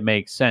feels like it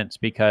makes sense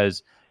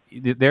because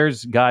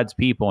there's God's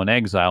people in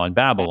exile in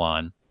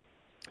Babylon,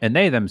 and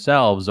they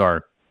themselves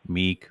are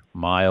meek,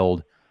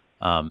 mild,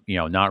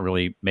 not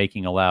really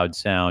making a loud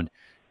sound.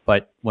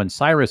 But when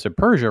Cyrus of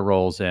Persia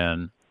rolls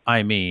in,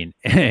 I mean,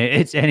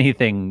 it's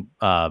anything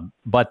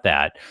but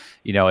that.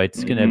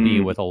 It's going to be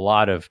with a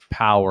lot of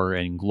power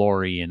and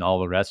glory and all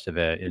the rest of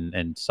it.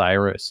 And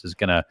Cyrus is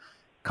going to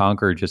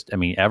conquer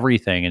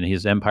everything. And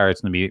his empire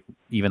is going to be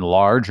even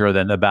larger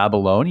than the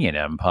Babylonian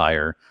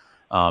Empire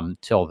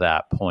till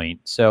that point.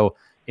 So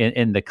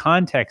in the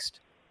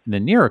context, in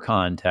the nearer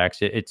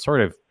context, it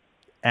sort of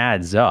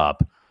adds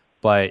up.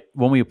 But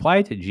when we apply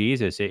it to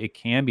Jesus, it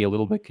can be a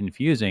little bit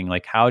confusing.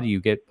 Like, how do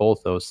you get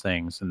both those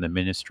things in the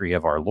ministry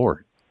of our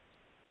Lord?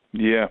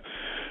 Yeah.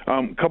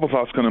 A couple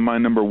thoughts come to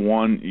mind. Number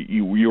one,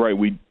 you're right.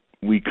 We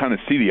kind of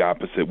see the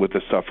opposite with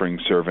the suffering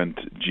servant,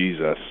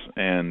 Jesus.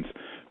 And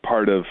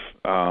part of,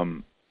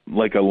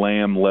 like a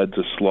lamb led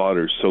to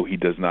slaughter, so he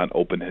does not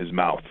open his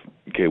mouth.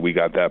 Okay, we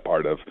got that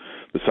part of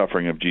the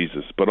suffering of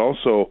Jesus. But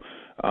also,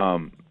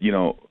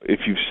 if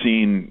you've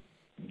seen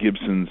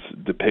Gibson's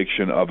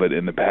depiction of it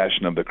in The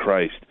Passion of the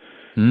Christ,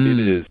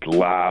 it is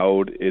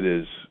loud, it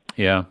is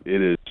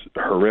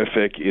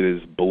horrific, it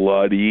is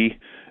bloody.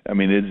 I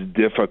mean, it's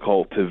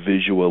difficult to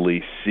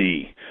visually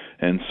see.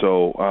 And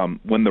so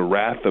when the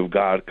wrath of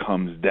God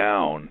comes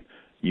down,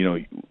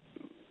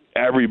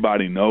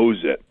 everybody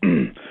knows it.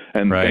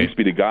 And thanks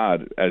be to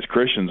God, as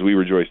Christians, we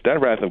rejoice.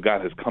 That wrath of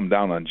God has come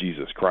down on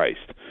Jesus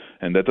Christ.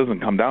 And that doesn't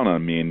come down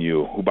on me and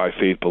you, who by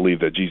faith believe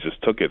that Jesus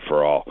took it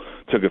for all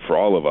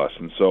of us.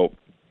 And so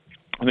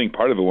I think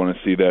part of it, want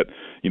to see that,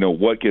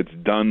 what gets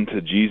done to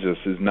Jesus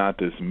is not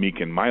this meek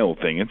and mild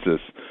thing. It's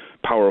this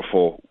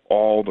powerful,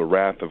 all the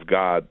wrath of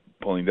God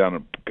pulling down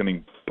and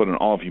getting put on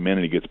all of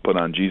humanity gets put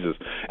on Jesus.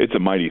 It's a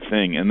mighty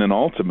thing. And then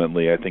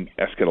ultimately, I think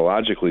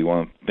eschatologically, we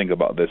want to think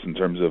about this in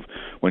terms of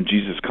when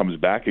Jesus comes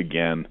back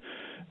again.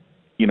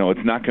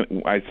 It's not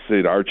going. I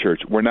say to our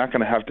church, we're not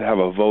going to have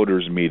a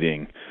voters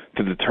meeting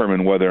to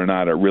determine whether or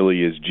not it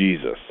really is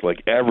Jesus.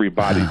 Like,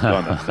 everybody's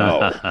going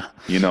to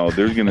know.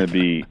 There's going to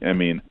be.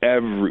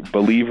 Every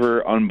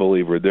believer,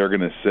 unbeliever, they're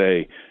going to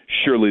say,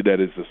 surely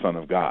that is the Son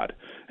of God.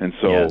 And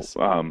so, yes.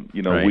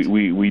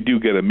 We do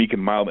get a meek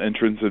and mild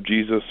entrance of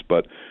Jesus,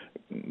 but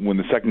when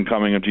the second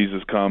coming of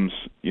Jesus comes,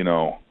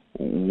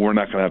 we're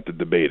not going to have to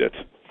debate it.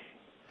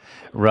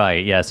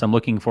 Right. Yes, I'm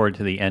looking forward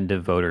to the end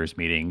of voters'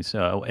 meetings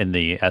in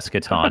the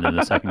eschaton and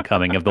the second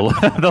coming of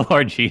the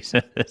Lord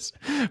Jesus.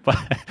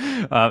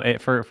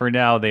 But for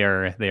now, they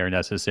are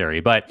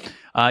necessary. But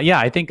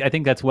I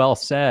think that's well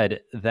said.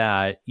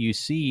 That you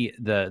see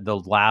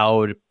the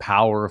loud,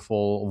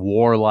 powerful,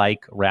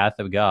 warlike wrath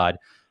of God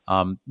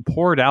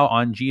poured out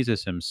on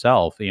Jesus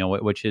himself.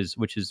 Which is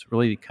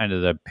really kind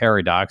of the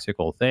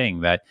paradoxical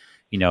thing that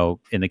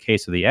in the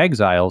case of the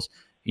exiles.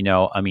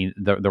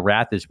 The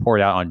wrath is poured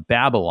out on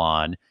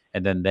Babylon,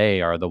 and then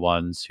they are the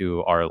ones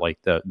who are like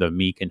the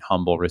meek and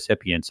humble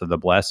recipients of the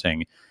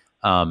blessing.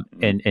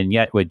 And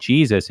yet with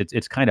Jesus,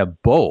 it's kind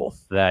of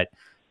both that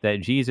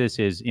Jesus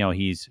is,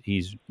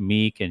 he's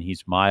meek and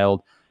he's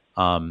mild,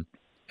 and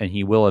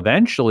he will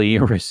eventually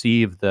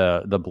receive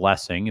the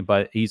blessing,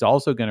 but he's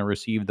also going to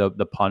receive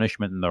the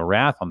punishment and the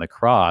wrath on the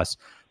cross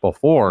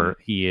before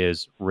he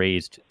is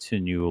raised to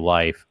new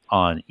life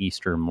on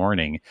Easter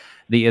morning.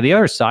 The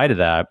other side of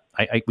that,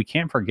 we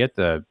can't forget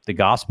the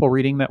gospel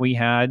reading that we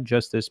had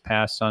just this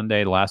past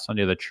Sunday, the last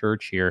Sunday of the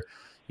church here,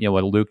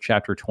 with Luke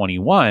chapter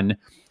 21.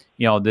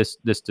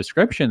 This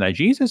description that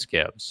Jesus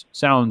gives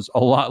sounds a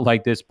lot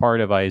like this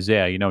part of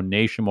Isaiah.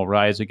 Nation will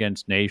rise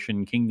against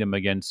nation, kingdom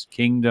against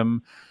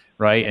kingdom,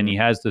 right? And he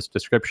has this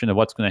description of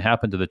what's going to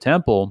happen to the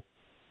temple,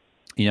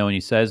 and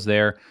he says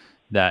there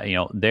that,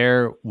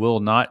 there will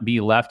not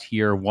be left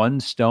here one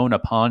stone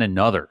upon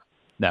another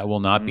that will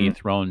not be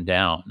thrown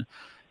down.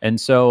 And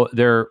so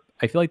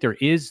I feel like there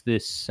is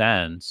this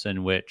sense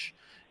in which,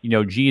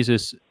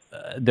 Jesus,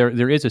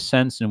 there is a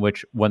sense in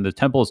which when the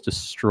temple is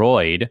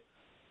destroyed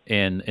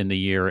in the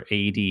year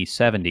AD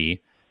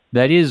 70,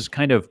 that is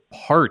kind of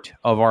part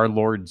of our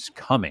Lord's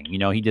coming.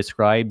 He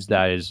describes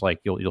that as like,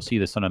 you'll see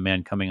the Son of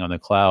Man coming on the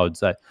clouds,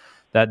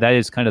 that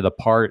is kind of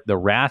the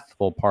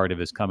wrathful part of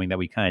his coming that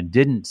we kind of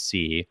didn't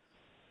see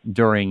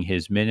during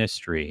his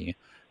ministry,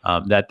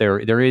 that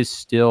there is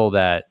still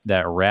that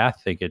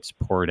wrath that gets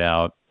poured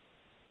out.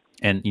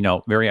 And,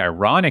 very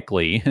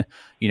ironically,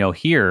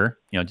 here,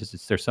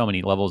 there's so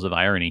many levels of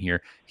irony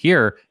here.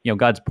 Here,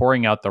 God's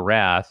pouring out the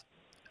wrath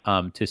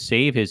to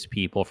save his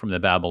people from the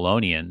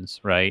Babylonians,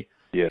 right?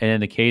 Yeah. And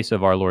in the case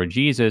of our Lord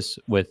Jesus,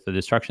 with the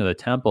destruction of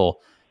the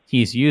temple,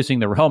 he's using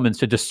the Romans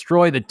to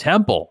destroy the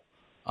temple.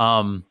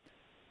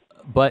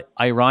 But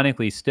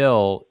ironically it's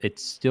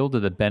still to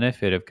the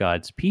benefit of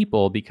God's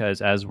people,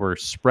 because as we're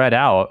spread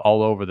out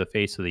all over the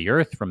face of the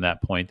earth from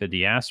that point, the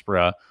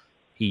diaspora,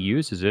 he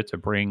uses it to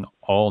bring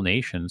all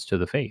nations to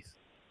the faith.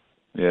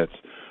 Yes.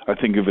 I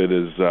think of it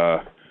as,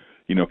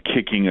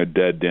 kicking a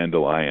dead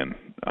dandelion.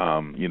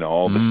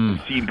 All the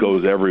seed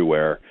goes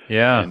everywhere.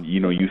 Yeah. And,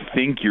 you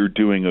think you're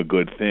doing a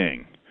good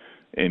thing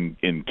in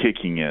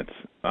kicking it.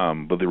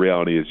 But the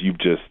reality is you've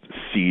just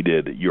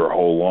seeded your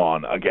whole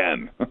lawn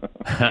again.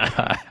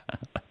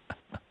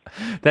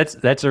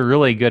 That's a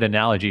really good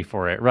analogy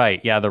for it, right?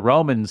 Yeah, the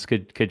Romans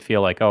could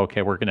feel like, oh,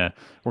 okay, we're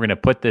gonna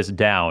put this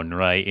down,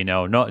 right?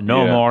 No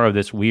more of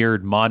this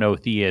weird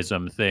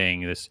monotheism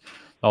thing,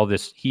 all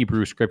this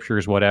Hebrew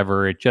scriptures,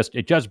 whatever. It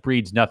just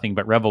breeds nothing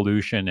but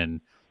revolution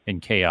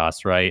and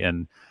chaos, right?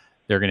 And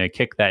they're gonna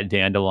kick that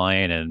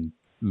dandelion, and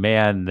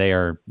man, they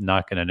are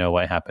not gonna know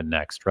what happened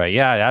next, right?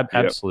 Yeah,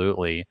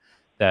 absolutely. Yep.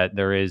 That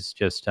there is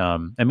just,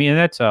 that's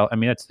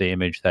the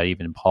image that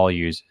even Paul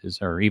uses,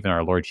 or even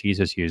our Lord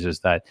Jesus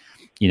uses, that,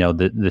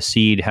 the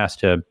seed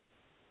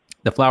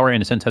the flower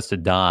in a sense has to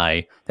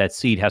die. That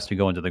seed has to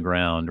go into the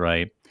ground,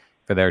 right?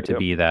 For there to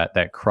be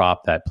that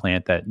crop, that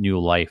plant, that new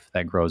life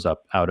that grows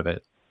up out of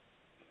it.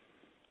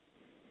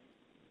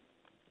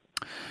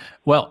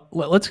 Well,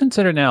 let's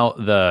consider now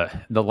the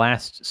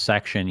last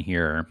section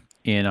here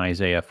in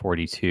Isaiah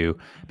 42,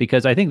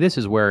 because I think this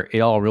is where it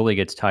all really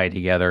gets tied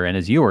together. And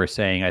as you were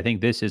saying, I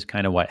think this is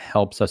kind of what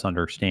helps us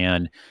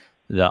understand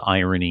the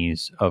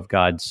ironies of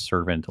God's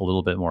servant a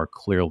little bit more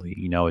clearly.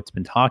 It's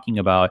been talking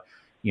about,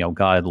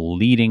 God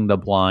leading the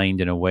blind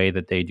in a way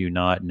that they do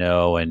not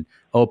know and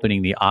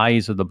opening the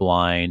eyes of the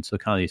blind. So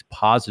kind of these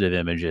positive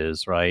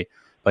images, right?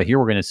 But here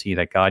we're going to see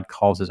that God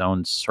calls his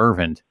own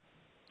servant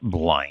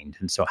blind.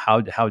 And so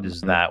how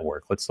does that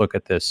work? Let's look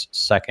at this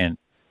second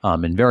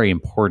and very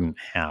important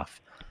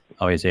half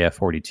of Isaiah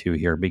 42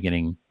 here,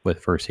 beginning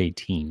with verse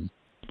 18.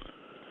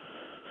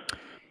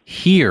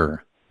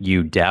 Hear,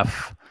 you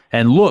deaf,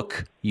 and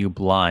look, you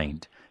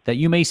blind, that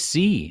you may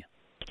see.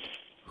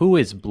 Who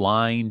is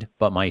blind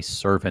but my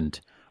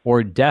servant,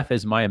 or deaf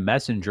as my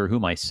messenger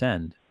whom I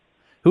send?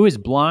 Who is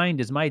blind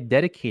as my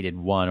dedicated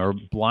one, or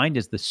blind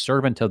as the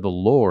servant of the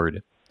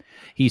Lord?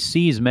 He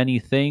sees many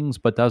things,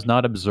 but does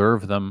not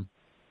observe them.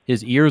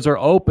 His ears are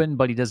open,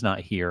 but he does not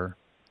hear.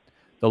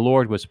 The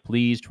Lord was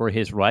pleased for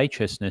his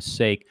righteousness'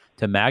 sake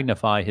to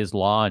magnify his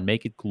law and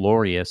make it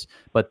glorious.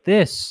 But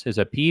this is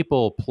a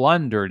people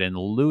plundered and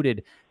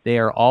looted. They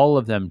are all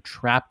of them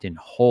trapped in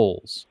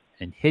holes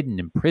and hidden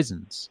in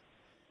prisons.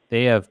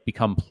 They have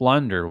become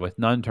plunder with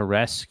none to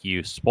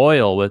rescue,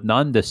 spoil with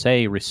none to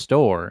say,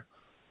 restore.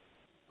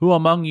 Who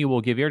among you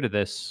will give ear to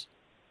this,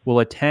 will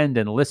attend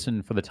and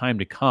listen for the time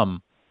to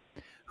come?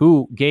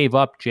 Who gave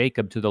up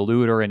Jacob to the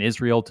looter and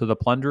Israel to the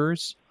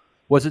plunderers?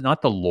 Was it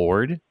not the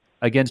Lord,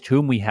 against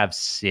whom we have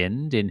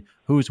sinned, in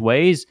whose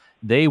ways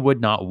they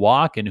would not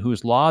walk, and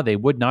whose law they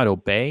would not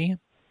obey?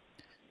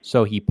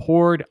 So he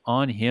poured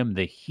on him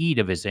the heat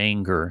of his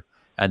anger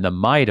and the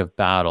might of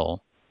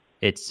battle.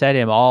 It set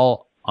him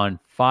all on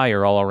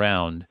fire all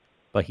around,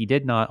 but he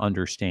did not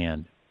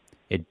understand.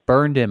 It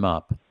burned him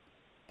up,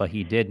 but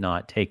he did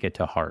not take it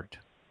to heart.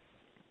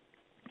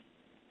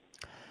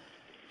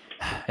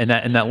 And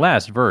that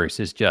last verse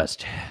is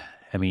just,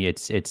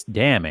 it's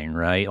damning,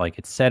 right? Like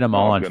it set him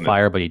all on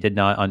fire, but he did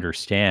not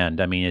understand.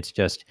 It's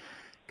just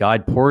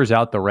God pours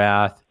out the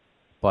wrath,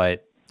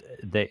 but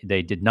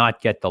they did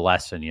not get the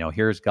lesson.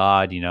 Here's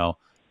God,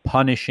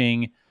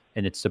 punishing,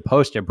 and it's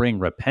supposed to bring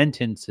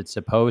repentance. It's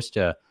supposed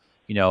to,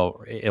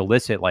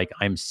 elicit like,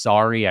 I'm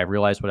sorry, I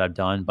realize what I've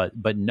done,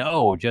 but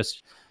no,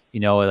 just,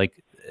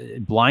 like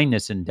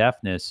blindness and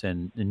deafness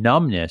and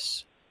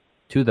numbness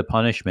to the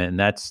punishment. And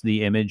that's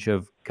the image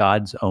of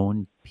God's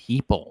own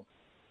people.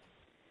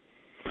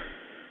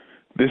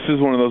 This is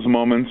one of those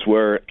moments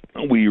where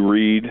we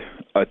read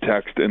a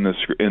text in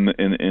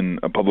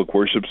a public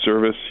worship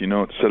service.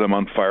 It set him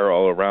on fire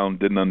all around,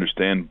 didn't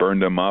understand,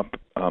 burned him up.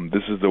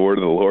 This is the word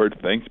of the Lord.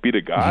 Thanks be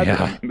to God.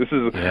 Yeah. This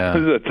is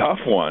a tough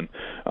one.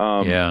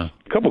 A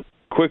couple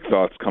quick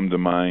thoughts come to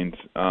mind.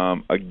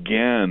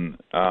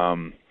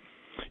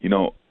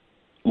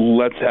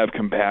 Let's have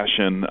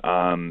compassion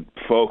on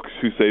folks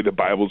who say the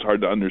Bible's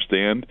hard to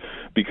understand,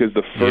 because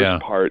the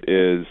first part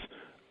is,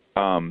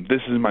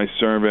 this is my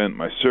servant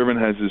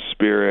has his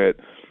spirit,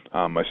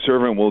 my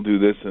servant will do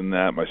this and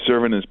that, my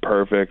servant is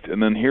perfect.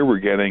 And then here we're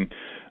getting,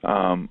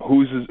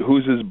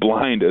 who's as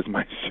blind as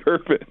my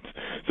servant?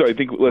 So I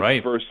think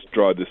let's first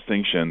draw a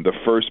distinction. The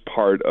first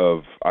part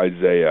of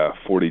Isaiah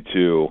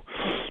 42,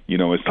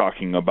 is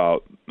talking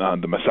about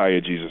the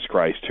Messiah, Jesus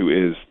Christ, who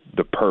is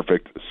the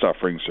perfect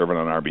suffering servant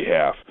on our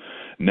behalf.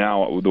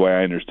 Now, the way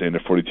I understand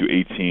it,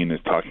 42:18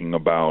 is talking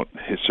about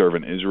his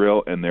servant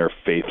Israel and their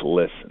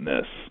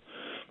faithlessness.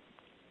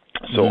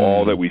 So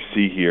all that we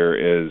see here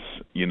is,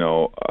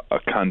 a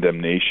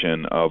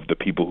condemnation of the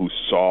people who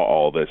saw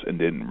all this and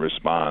didn't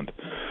respond.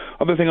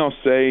 Other thing I'll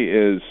say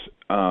is,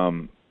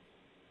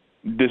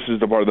 this is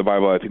the part of the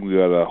Bible I think we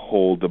got to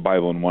hold the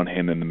Bible in one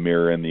hand and the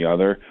mirror in the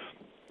other.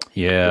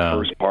 Yeah. The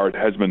first part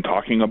has been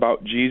talking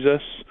about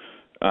Jesus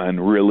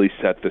and really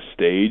set the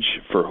stage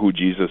for who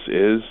Jesus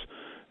is.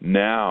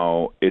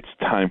 Now it's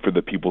time for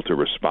the people to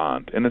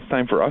respond, and it's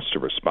time for us to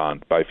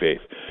respond by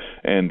faith.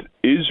 And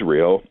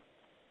Israel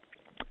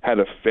had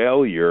a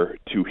failure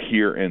to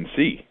hear and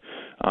see.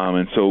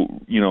 And so,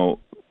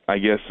 I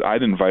guess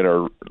I'd invite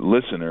our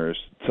listeners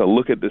to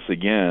look at this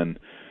again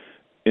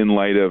in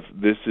light of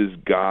this is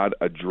God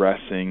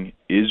addressing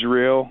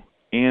Israel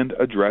and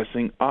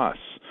addressing us,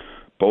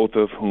 both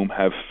of whom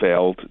have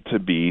failed to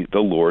be the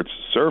Lord's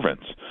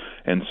servants.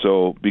 And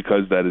so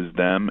because that is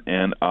them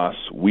and us,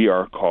 we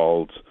are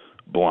called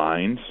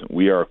blind,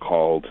 we are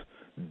called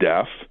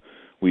deaf,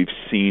 we've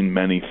seen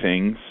many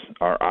things,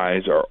 our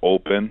eyes are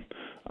open,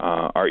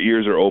 our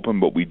ears are open,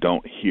 but we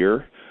don't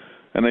hear.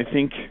 And I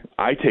think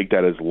I take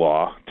that as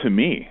law to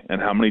me.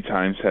 And how many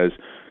times has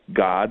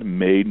God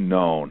made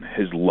known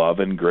his love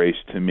and grace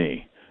to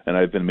me, and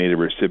I've been made a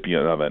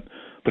recipient of it?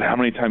 But how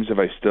many times have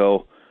I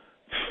still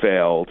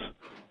failed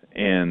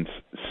and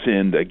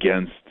sinned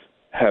against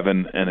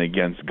heaven and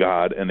against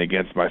God and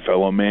against my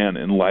fellow man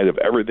in light of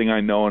everything I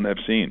know and have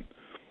seen?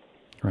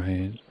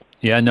 Right.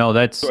 Yeah, no,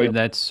 that's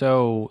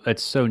so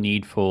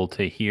needful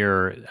to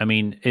hear.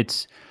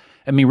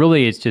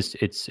 Really,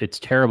 it's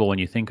terrible when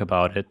you think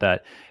about it,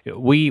 that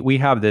we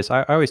have this.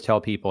 I always tell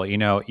people, you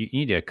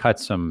need to cut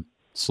some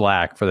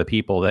slack for the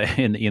people that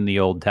in the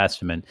Old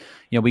Testament.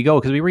 We go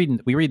because we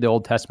read the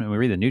Old Testament, we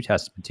read the New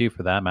Testament too,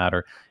 for that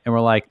matter, and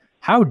we're like,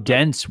 how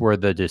dense were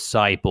the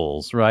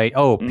disciples, right?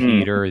 Oh,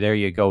 Peter, there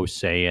you go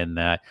saying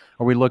that.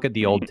 Or we look at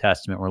the Old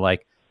Testament, we're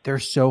like, they're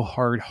so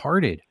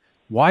hard-hearted.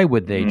 Why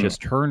would they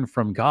just turn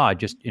from God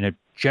just in a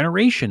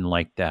generation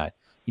like that?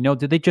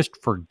 Did they just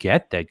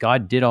forget that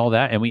God did all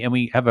that? And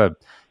we have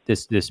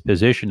this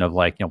position of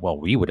like, well,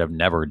 we would have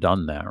never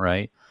done that,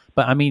 right?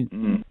 But I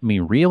mean,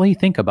 really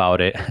think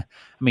about it. I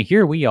mean,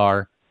 here we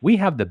are. We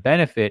have the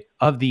benefit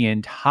of the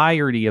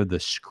entirety of the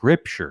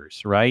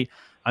scriptures, right?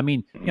 I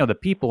mean, the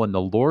people in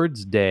the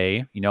Lord's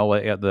day,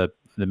 the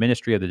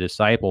ministry of the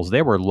disciples,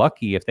 they were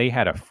lucky if they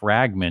had a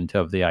fragment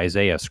of the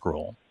Isaiah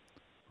scroll,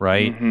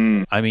 right?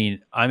 I mean,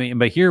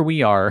 but here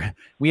we are.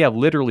 We have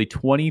literally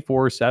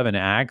 24/7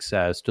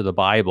 access to the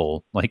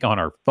Bible, like on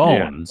our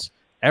phones,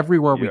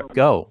 everywhere we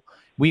go.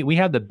 We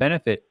have the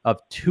benefit of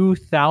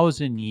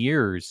 2,000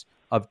 years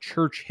of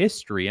church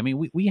history. I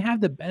mean, we have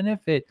the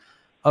benefit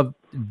of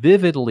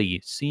vividly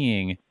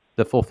seeing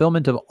the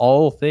fulfillment of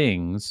all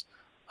things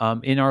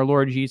in our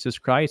Lord Jesus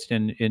Christ,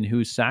 and in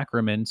whose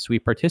sacraments we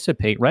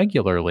participate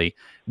regularly.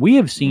 We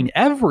have seen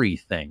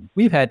everything.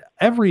 We've had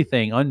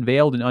everything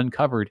unveiled and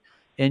uncovered,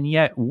 and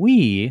yet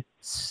we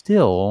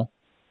still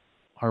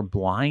are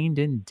blind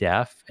and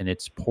deaf, and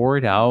it's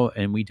poured out,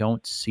 and we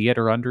don't see it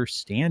or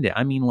understand it.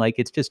 I mean, like,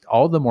 it's just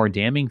all the more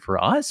damning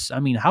for us. I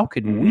mean, how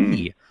could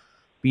we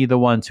be the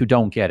ones who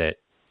don't get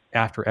it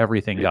after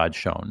everything God's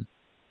shown?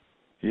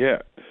 Yeah,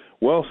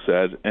 well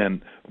said.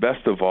 And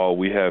best of all,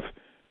 we have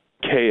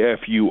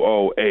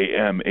KFUO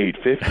AM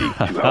 850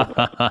 to help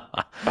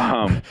us.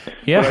 But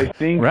I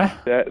think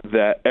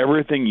that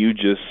everything you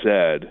just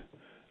said,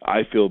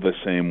 I feel the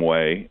same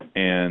way.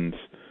 And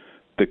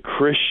the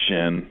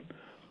Christian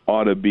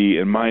ought to be,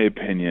 in my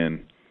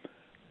opinion,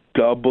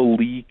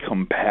 doubly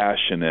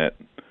compassionate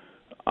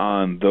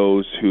on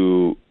those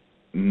who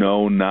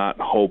know not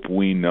hope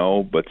we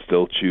know, but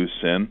still choose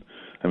sin.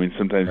 I mean,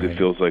 sometimes it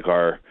feels like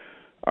our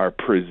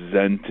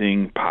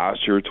presenting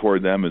posture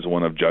toward them is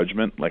one of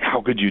judgment. Like,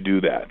 how could you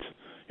do that?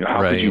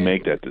 How could you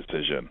make that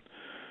decision?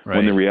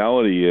 When the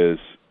reality is,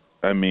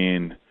 I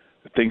mean,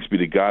 thanks be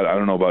to God, I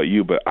don't know about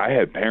you, but I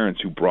had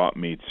parents who brought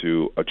me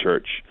to a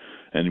church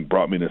and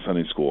brought me to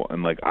Sunday school.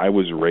 And, like, I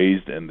was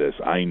raised in this.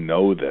 I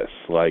know this.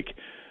 Like,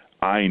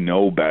 I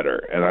know better.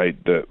 And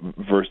the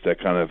verse that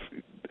kind of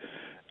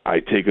I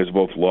take as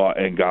both law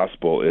and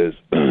gospel is,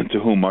 to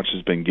whom much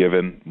has been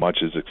given,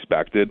 much is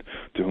expected.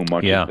 To whom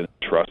much has been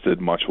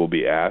trusted, much will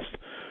be asked.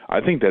 I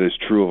think that is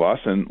true of us,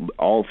 and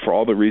for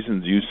all the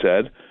reasons you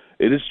said,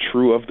 it is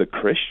true of the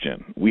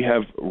Christian. We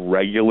have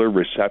regular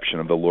reception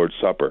of the Lord's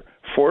Supper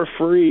for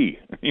free.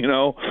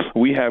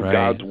 We have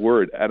God's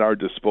Word at our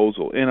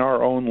disposal in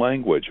our own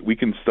language. We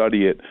can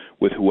study it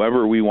with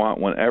whoever we want,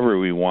 whenever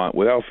we want,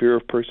 without fear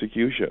of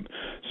persecution.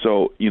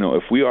 So,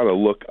 if we ought to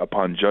look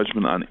upon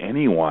judgment on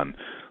anyone,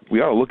 we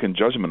ought to look in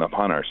judgment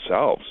upon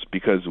ourselves,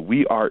 because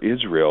we are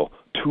Israel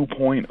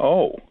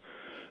 2.0.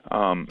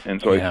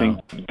 And so I think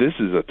this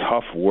is a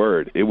tough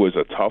word. It was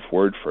a tough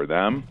word for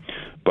them.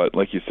 But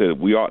like you said,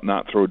 we ought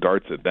not throw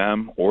darts at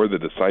them or the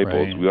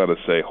disciples. We ought to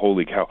say,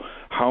 holy cow,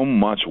 how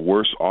much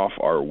worse off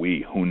are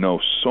we who know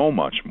so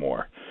much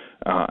more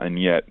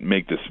and yet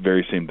make this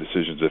very same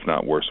decisions, if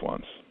not worse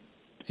ones?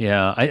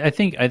 Yeah, I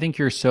think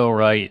you're so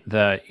right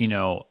that,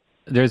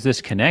 there's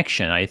this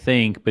connection, I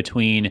think,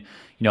 between,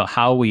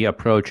 how we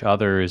approach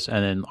others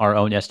and then our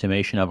own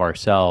estimation of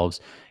ourselves.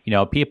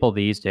 People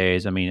these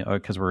days, I mean,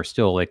 because we're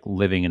still like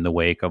living in the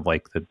wake of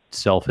like the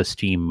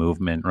self-esteem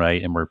movement,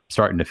 right? And we're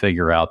starting to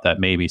figure out that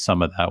maybe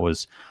some of that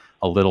was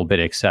a little bit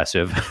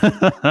excessive,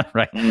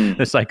 right?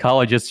 The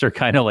psychologists are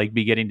kind of like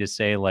beginning to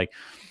say like,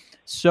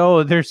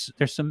 so there's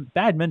some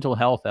bad mental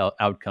health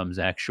outcomes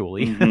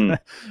actually.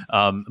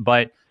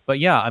 But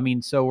yeah, I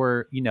mean, so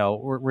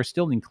we're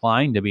still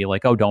inclined to be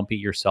like, oh, don't beat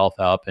yourself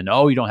up, and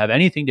oh, you don't have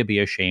anything to be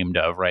ashamed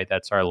of, right?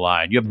 That's our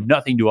line. You have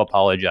nothing to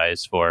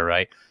apologize for,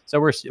 right? So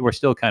we're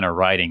still kind of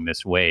riding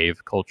this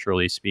wave,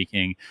 culturally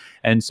speaking,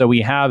 and so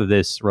we have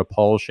this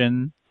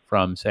repulsion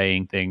from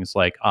saying things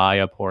like, I,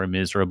 a poor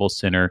miserable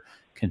sinner,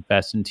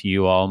 confess unto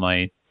you all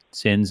my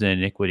sins and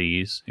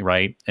iniquities,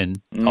 right, and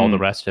all the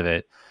rest of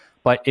it.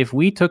 But if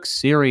we took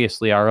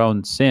seriously our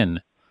own sin,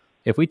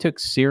 if we took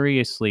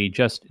seriously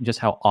just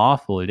how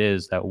awful it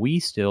is that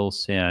we still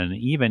sin,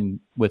 even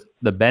with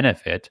the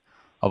benefit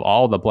of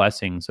all the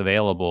blessings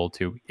available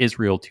to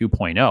Israel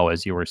 2.0,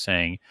 as you were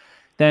saying,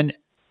 then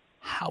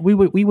we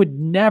would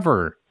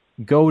never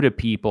go to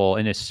people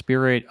in a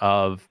spirit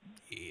of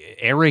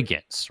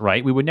arrogance,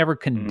 right? We would never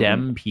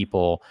condemn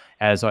people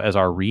as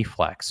our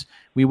reflex.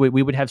 We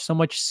would have so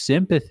much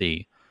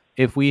sympathy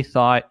if we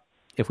thought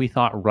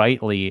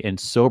rightly and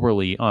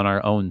soberly on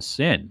our own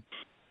sin.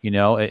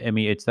 I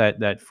mean, it's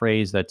that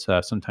phrase that's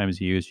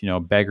sometimes used,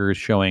 beggars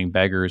showing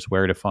beggars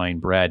where to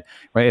find bread,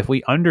 right? If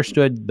we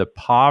understood the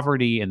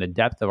poverty and the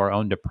depth of our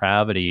own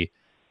depravity,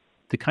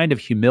 the kind of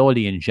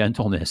humility and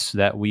gentleness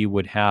that we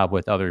would have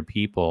with other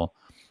people,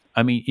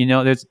 I mean,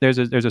 there's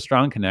a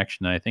strong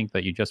connection. I think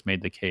that you just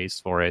made the case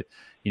for it.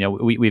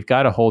 We've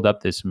got to hold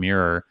up this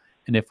mirror,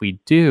 and if we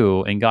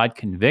do, and God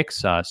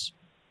convicts us,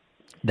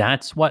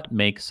 that's what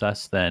makes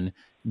us then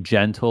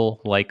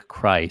gentle like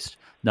Christ,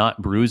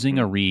 not bruising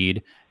a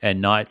reed and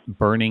not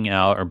burning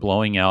out or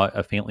blowing out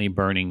a faintly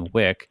burning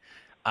wick.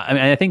 I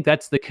mean, I think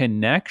that's the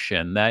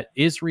connection that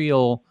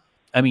Israel.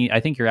 I mean, I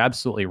think you're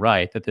absolutely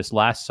right that this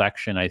last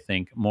section, I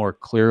think, more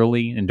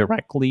clearly and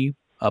directly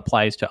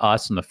applies to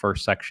us, and the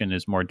first section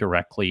is more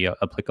directly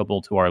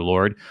applicable to our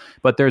Lord.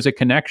 But there's a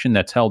connection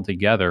that's held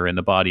together in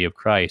the body of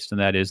Christ, and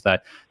that is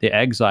that the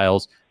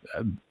exiles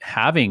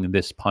having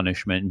this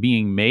punishment,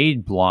 being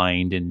made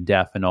blind and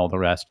deaf and all the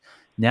rest,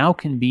 now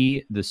can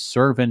be the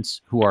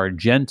servants who are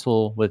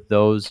gentle with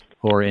those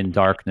who are in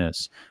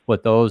darkness,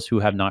 with those who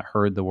have not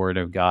heard the word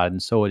of God.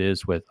 And so it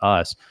is with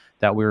us,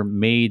 that we're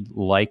made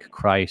like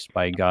Christ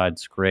by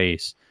God's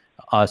grace,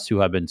 us who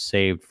have been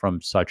saved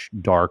from such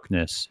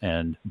darkness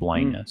and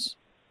blindness.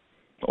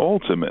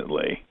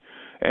 Ultimately.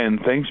 And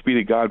thanks be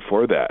to God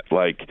for that.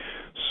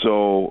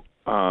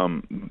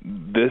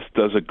 This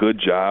does a good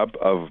job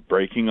of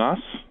breaking us,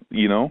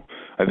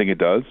 I think it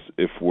does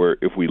if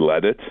we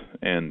let it,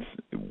 and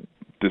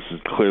this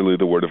is clearly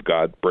the word of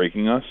God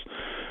breaking us.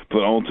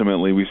 But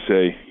ultimately we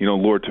say,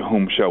 Lord, to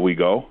whom shall we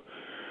go?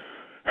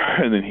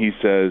 And then he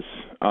says,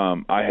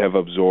 I have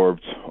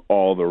absorbed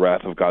all the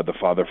wrath of God the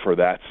Father for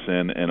that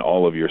sin and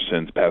all of your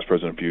sins, past,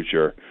 present, and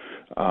future,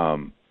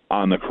 on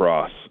the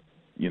cross.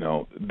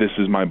 This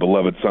is my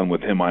beloved Son,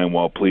 with him I am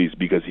well pleased,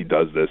 because he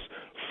does this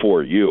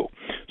for you.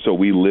 So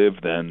we live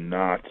then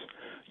not,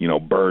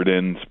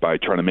 burdened by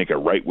trying to make it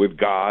right with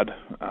God.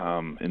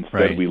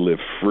 Instead, we live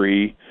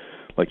free.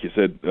 Like you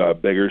said,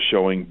 beggars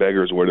showing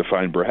beggars where to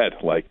find bread.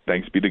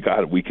 Thanks be to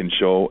God, we can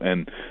show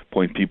and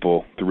point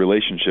people to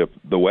relationship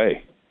the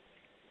way.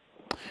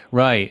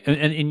 Right.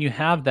 And you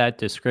have that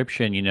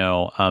description,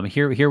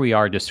 here we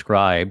are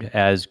described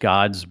as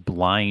God's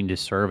blind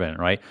servant,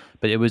 right?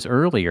 But it was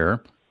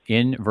earlier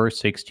in verse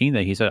 16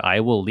 that he said, I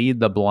will lead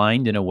the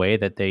blind in a way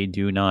that they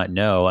do not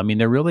know. I mean,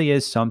 there really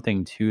is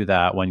something to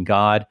that when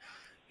God,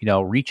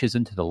 reaches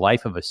into the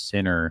life of a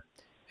sinner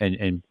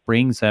and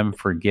brings them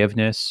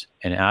forgiveness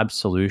and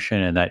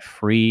absolution and that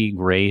free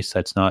grace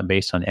that's not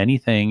based on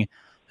anything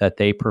that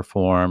they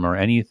perform or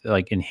any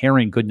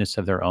inherent goodness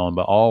of their own,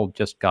 but all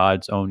just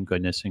God's own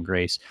goodness and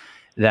grace.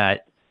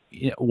 That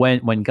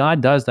when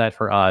God does that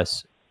for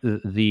us,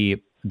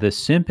 the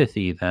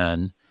sympathy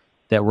then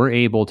that we're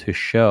able to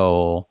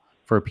show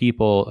for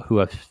people who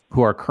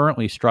are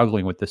currently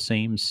struggling with the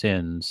same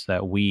sins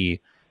that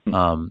we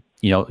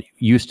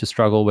used to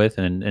struggle with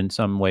and in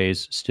some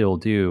ways still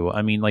do.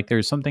 I mean,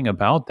 there's something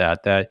about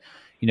that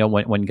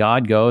when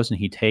God goes and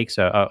he takes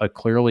a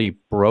clearly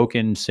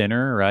broken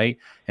sinner, right,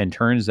 and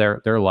turns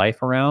their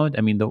life around,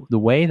 I mean, the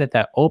way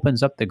that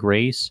opens up the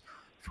grace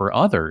for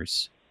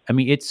others, I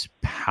mean, it's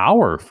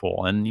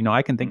powerful. And,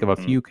 I can think of a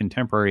few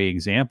contemporary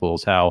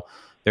examples how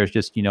there's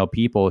just,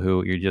 people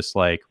who you're just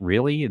like,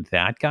 really,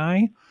 that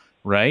guy?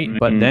 Right. Mm-hmm.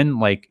 But then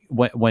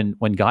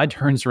when God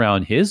turns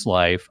around his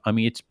life, I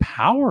mean, it's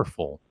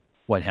powerful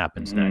what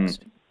happens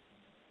next.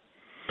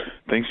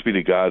 Thanks be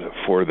to God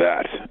for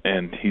that.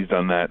 And he's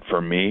done that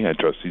for me. I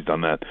trust he's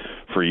done that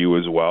for you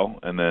as well.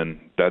 And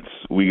then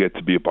we get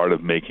to be a part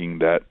of making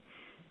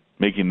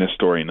this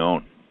story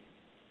known.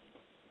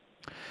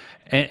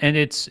 And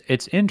it's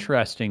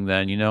interesting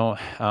then,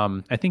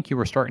 I think you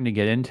were starting to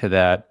get into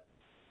that.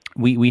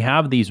 We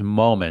have these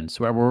moments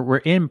where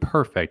we're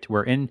imperfect.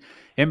 We're in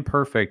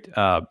imperfect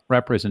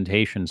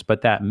representations,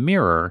 but that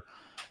mirror,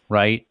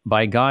 right,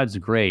 by God's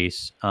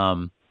grace,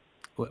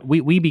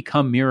 we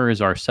become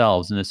mirrors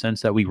ourselves in the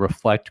sense that we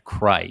reflect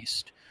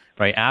Christ,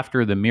 right?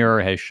 After the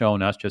mirror has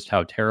shown us just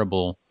how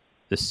terrible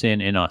the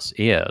sin in us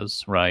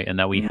is, right? And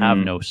that we have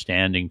no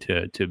standing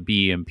to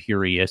be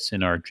imperious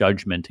in our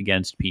judgment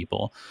against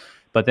people.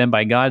 But then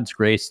by God's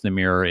grace, the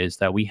mirror is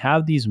that we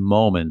have these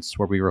moments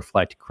where we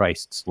reflect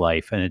Christ's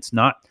life. And it's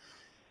not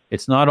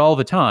all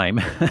the time,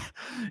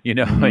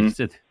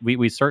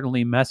 we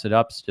certainly mess it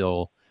up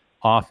still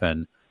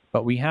often,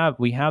 but we have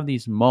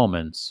these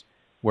moments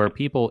where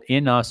people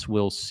in us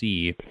will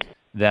see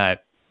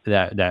that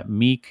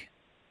meek,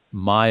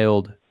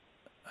 mild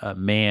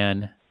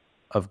man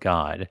of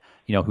God,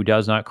 who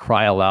does not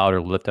cry aloud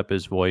or lift up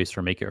his voice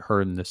or make it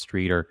heard in the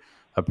street, or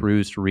a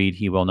bruised reed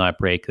he will not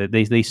break.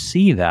 They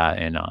see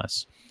that in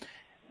us.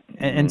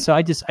 And so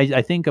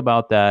I think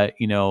about that,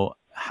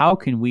 how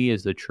can we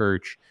as the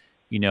church,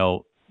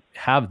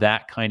 have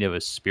that kind of a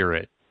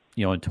spirit,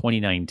 in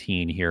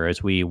 2019 here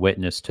as we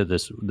witness to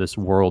this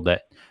world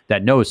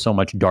that knows so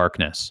much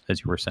darkness,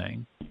 as you were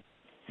saying.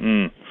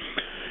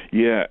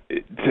 Yeah,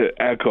 to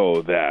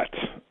echo that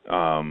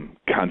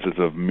concept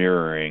of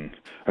mirroring,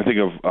 I think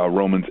of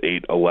Romans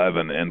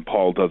 8:11, and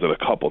Paul does it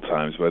a couple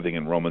times, but I think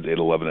in Romans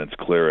 8:11 it's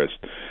clearest.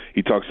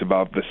 He talks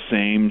about the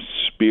same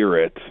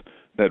Spirit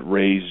that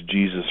raised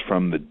Jesus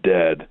from the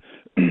dead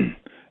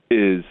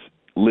is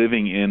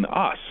living in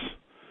us.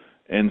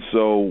 And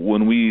so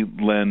when we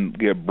then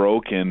get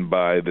broken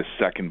by the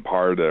second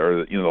part,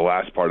 or the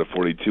last part of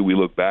 42, we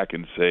look back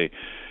and say,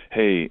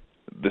 hey,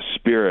 the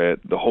Spirit,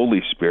 the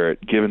Holy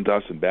Spirit, given to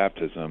us in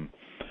baptism,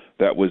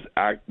 that was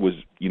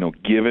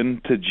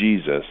given to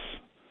Jesus,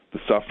 the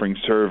suffering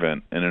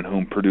servant, and in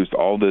whom produced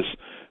all this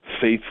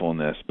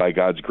faithfulness by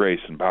God's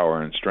grace and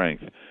power and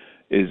strength,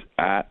 is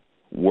at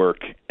work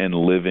and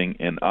living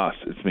in us.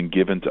 It's been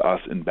given to us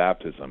in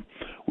baptism.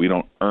 We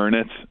don't earn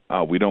it.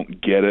 We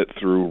don't get it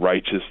through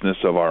righteousness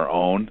of our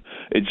own.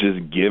 It's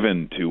just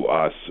given to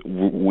us.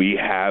 We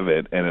have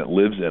it, and it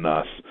lives in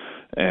us.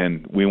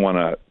 And we want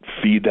to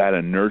feed that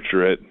and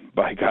nurture it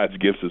by God's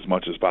gifts as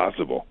much as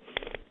possible.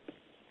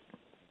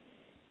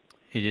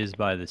 It is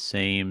by the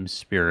same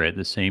Spirit.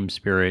 The same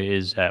Spirit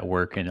is at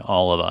work in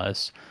all of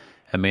us.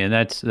 I mean,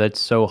 that's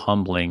so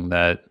humbling.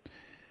 That's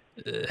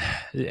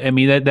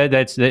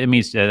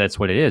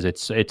what it is.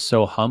 It's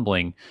so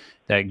humbling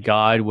that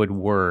God would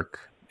work,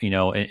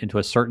 and to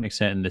a certain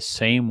extent, in the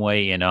same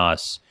way in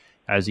us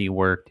as He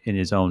worked in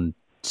His own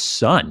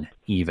Son.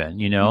 Even,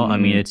 I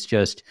mean, it's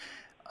just.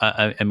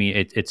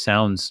 It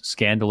sounds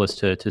scandalous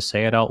to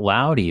say it out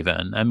loud.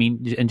 Even, I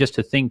mean, and just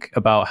to think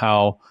about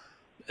how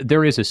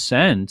there is a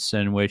sense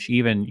in which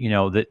even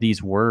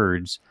these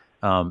words,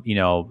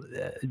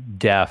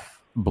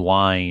 deaf,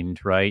 blind,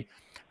 right?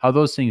 How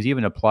those things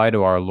even apply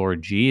to our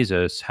Lord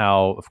Jesus.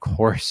 How, of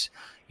course,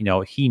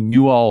 He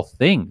knew all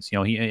things.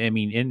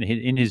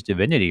 In His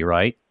divinity,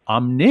 right?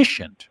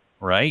 Omniscient,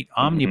 right?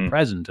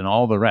 Omnipresent, and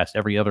all the rest,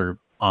 every other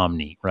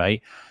omni,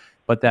 right?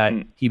 But that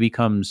He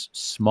becomes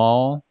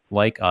small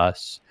like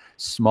us,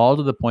 small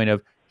to the point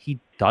of He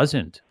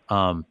doesn't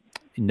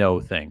know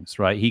things,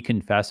 right? He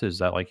confesses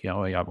that,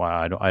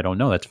 I don't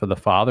know. That's for the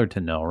Father to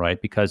know,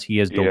 right? Because He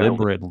has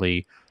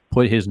deliberately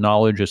put His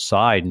knowledge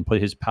aside and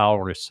put His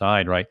power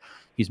aside, right?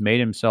 He's made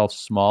Himself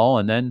small,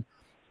 and then,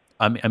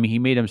 He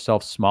made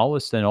Himself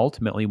smallest then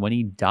ultimately when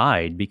He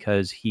died,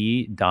 because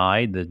He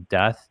died the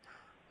death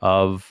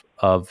of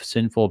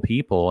sinful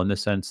people, in the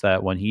sense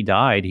that when He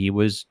died, He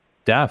was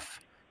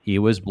deaf, He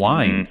was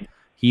blind,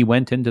 He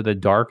went into the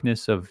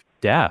darkness of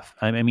death.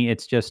 I mean,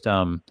 it's just,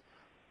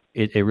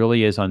 it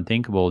really is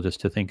unthinkable just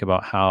to think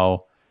about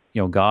how,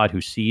 God,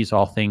 who sees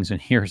all things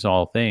and hears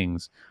all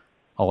things,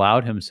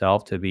 allowed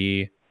Himself to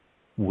be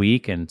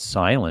weak and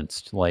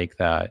silenced like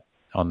that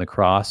on the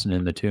cross and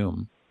in the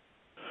tomb.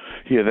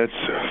 Yeah, that's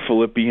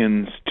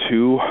Philippians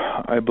 2,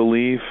 I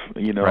believe.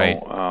 Right.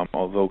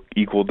 Although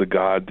equal to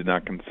God, did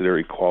not consider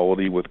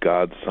equality with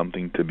God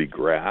something to be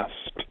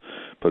grasped,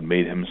 but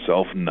made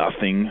Himself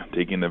nothing,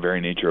 taking the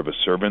very nature of a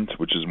servant,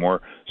 which is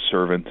more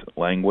servant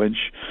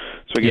language.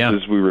 So I guess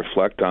as we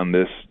reflect on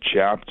this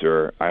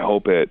chapter, I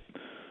hope it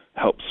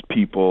helps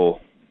people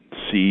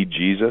see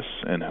Jesus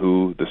and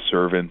who the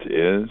servant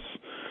is.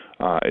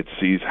 It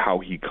sees how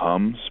He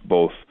comes,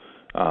 both,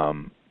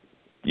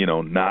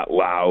 not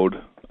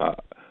loud,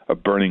 a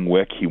burning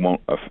wick, He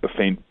won't, a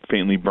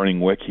faintly burning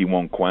wick He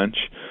won't quench,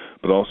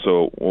 but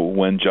also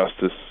when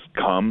justice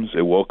comes,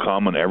 it will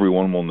come and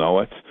everyone will know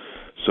it.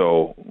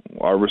 So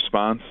our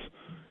response,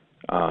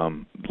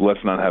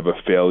 let's not have a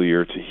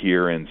failure to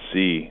hear and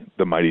see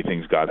the mighty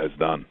things God has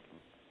done.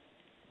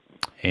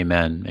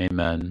 Amen.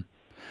 Amen.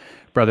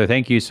 Brother,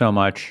 thank you so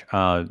much.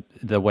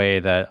 The way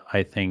that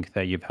I think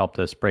that you've helped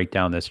us break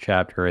down this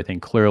chapter, I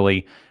think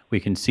clearly we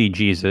can see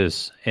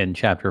Jesus in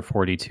chapter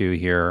 42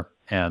 here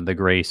and the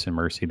grace and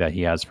mercy that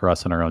He has for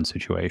us in our own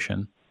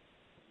situation.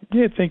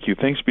 Yeah, thank you.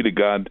 Thanks be to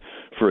God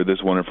for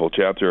this wonderful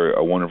chapter,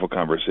 a wonderful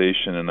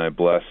conversation, and I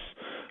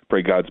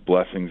pray God's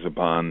blessings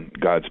upon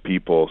God's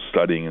people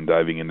studying and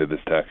diving into this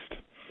text.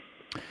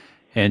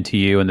 And to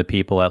you and the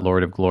people at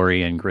Lord of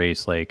Glory and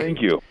Grace Lake.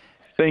 Thank you.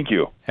 Thank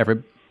you.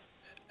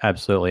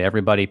 Absolutely.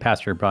 Everybody,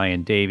 Pastor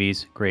Brian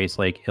Davies, Grace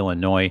Lake,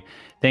 Illinois.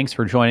 Thanks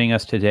for joining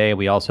us today.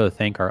 We also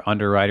thank our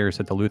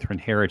underwriters at the Lutheran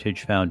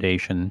Heritage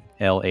Foundation,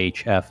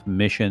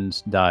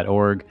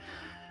 lhfmissions.org.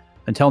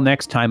 Until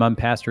next time, I'm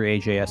Pastor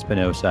A.J.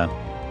 Espinosa.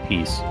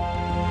 Peace.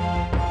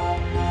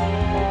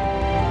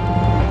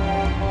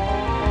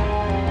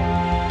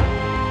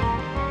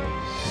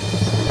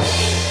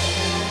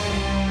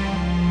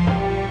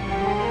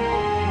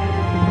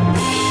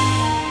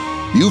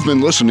 You've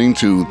been listening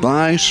to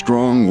Thy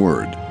Strong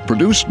Word,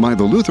 produced by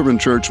the Lutheran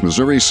Church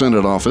Missouri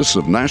Synod Office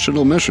of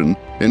National Mission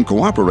in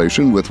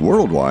cooperation with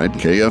Worldwide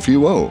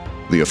KFUO,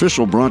 the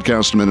official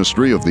broadcast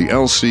ministry of the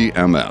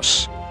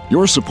LCMS.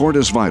 Your support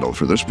is vital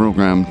for this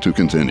program to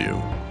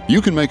continue.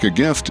 You can make a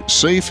gift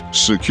safe,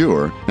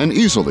 secure, and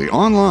easily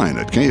online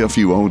at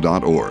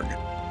kfuo.org.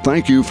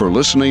 Thank you for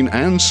listening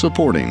and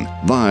supporting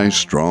Thy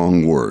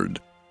Strong Word.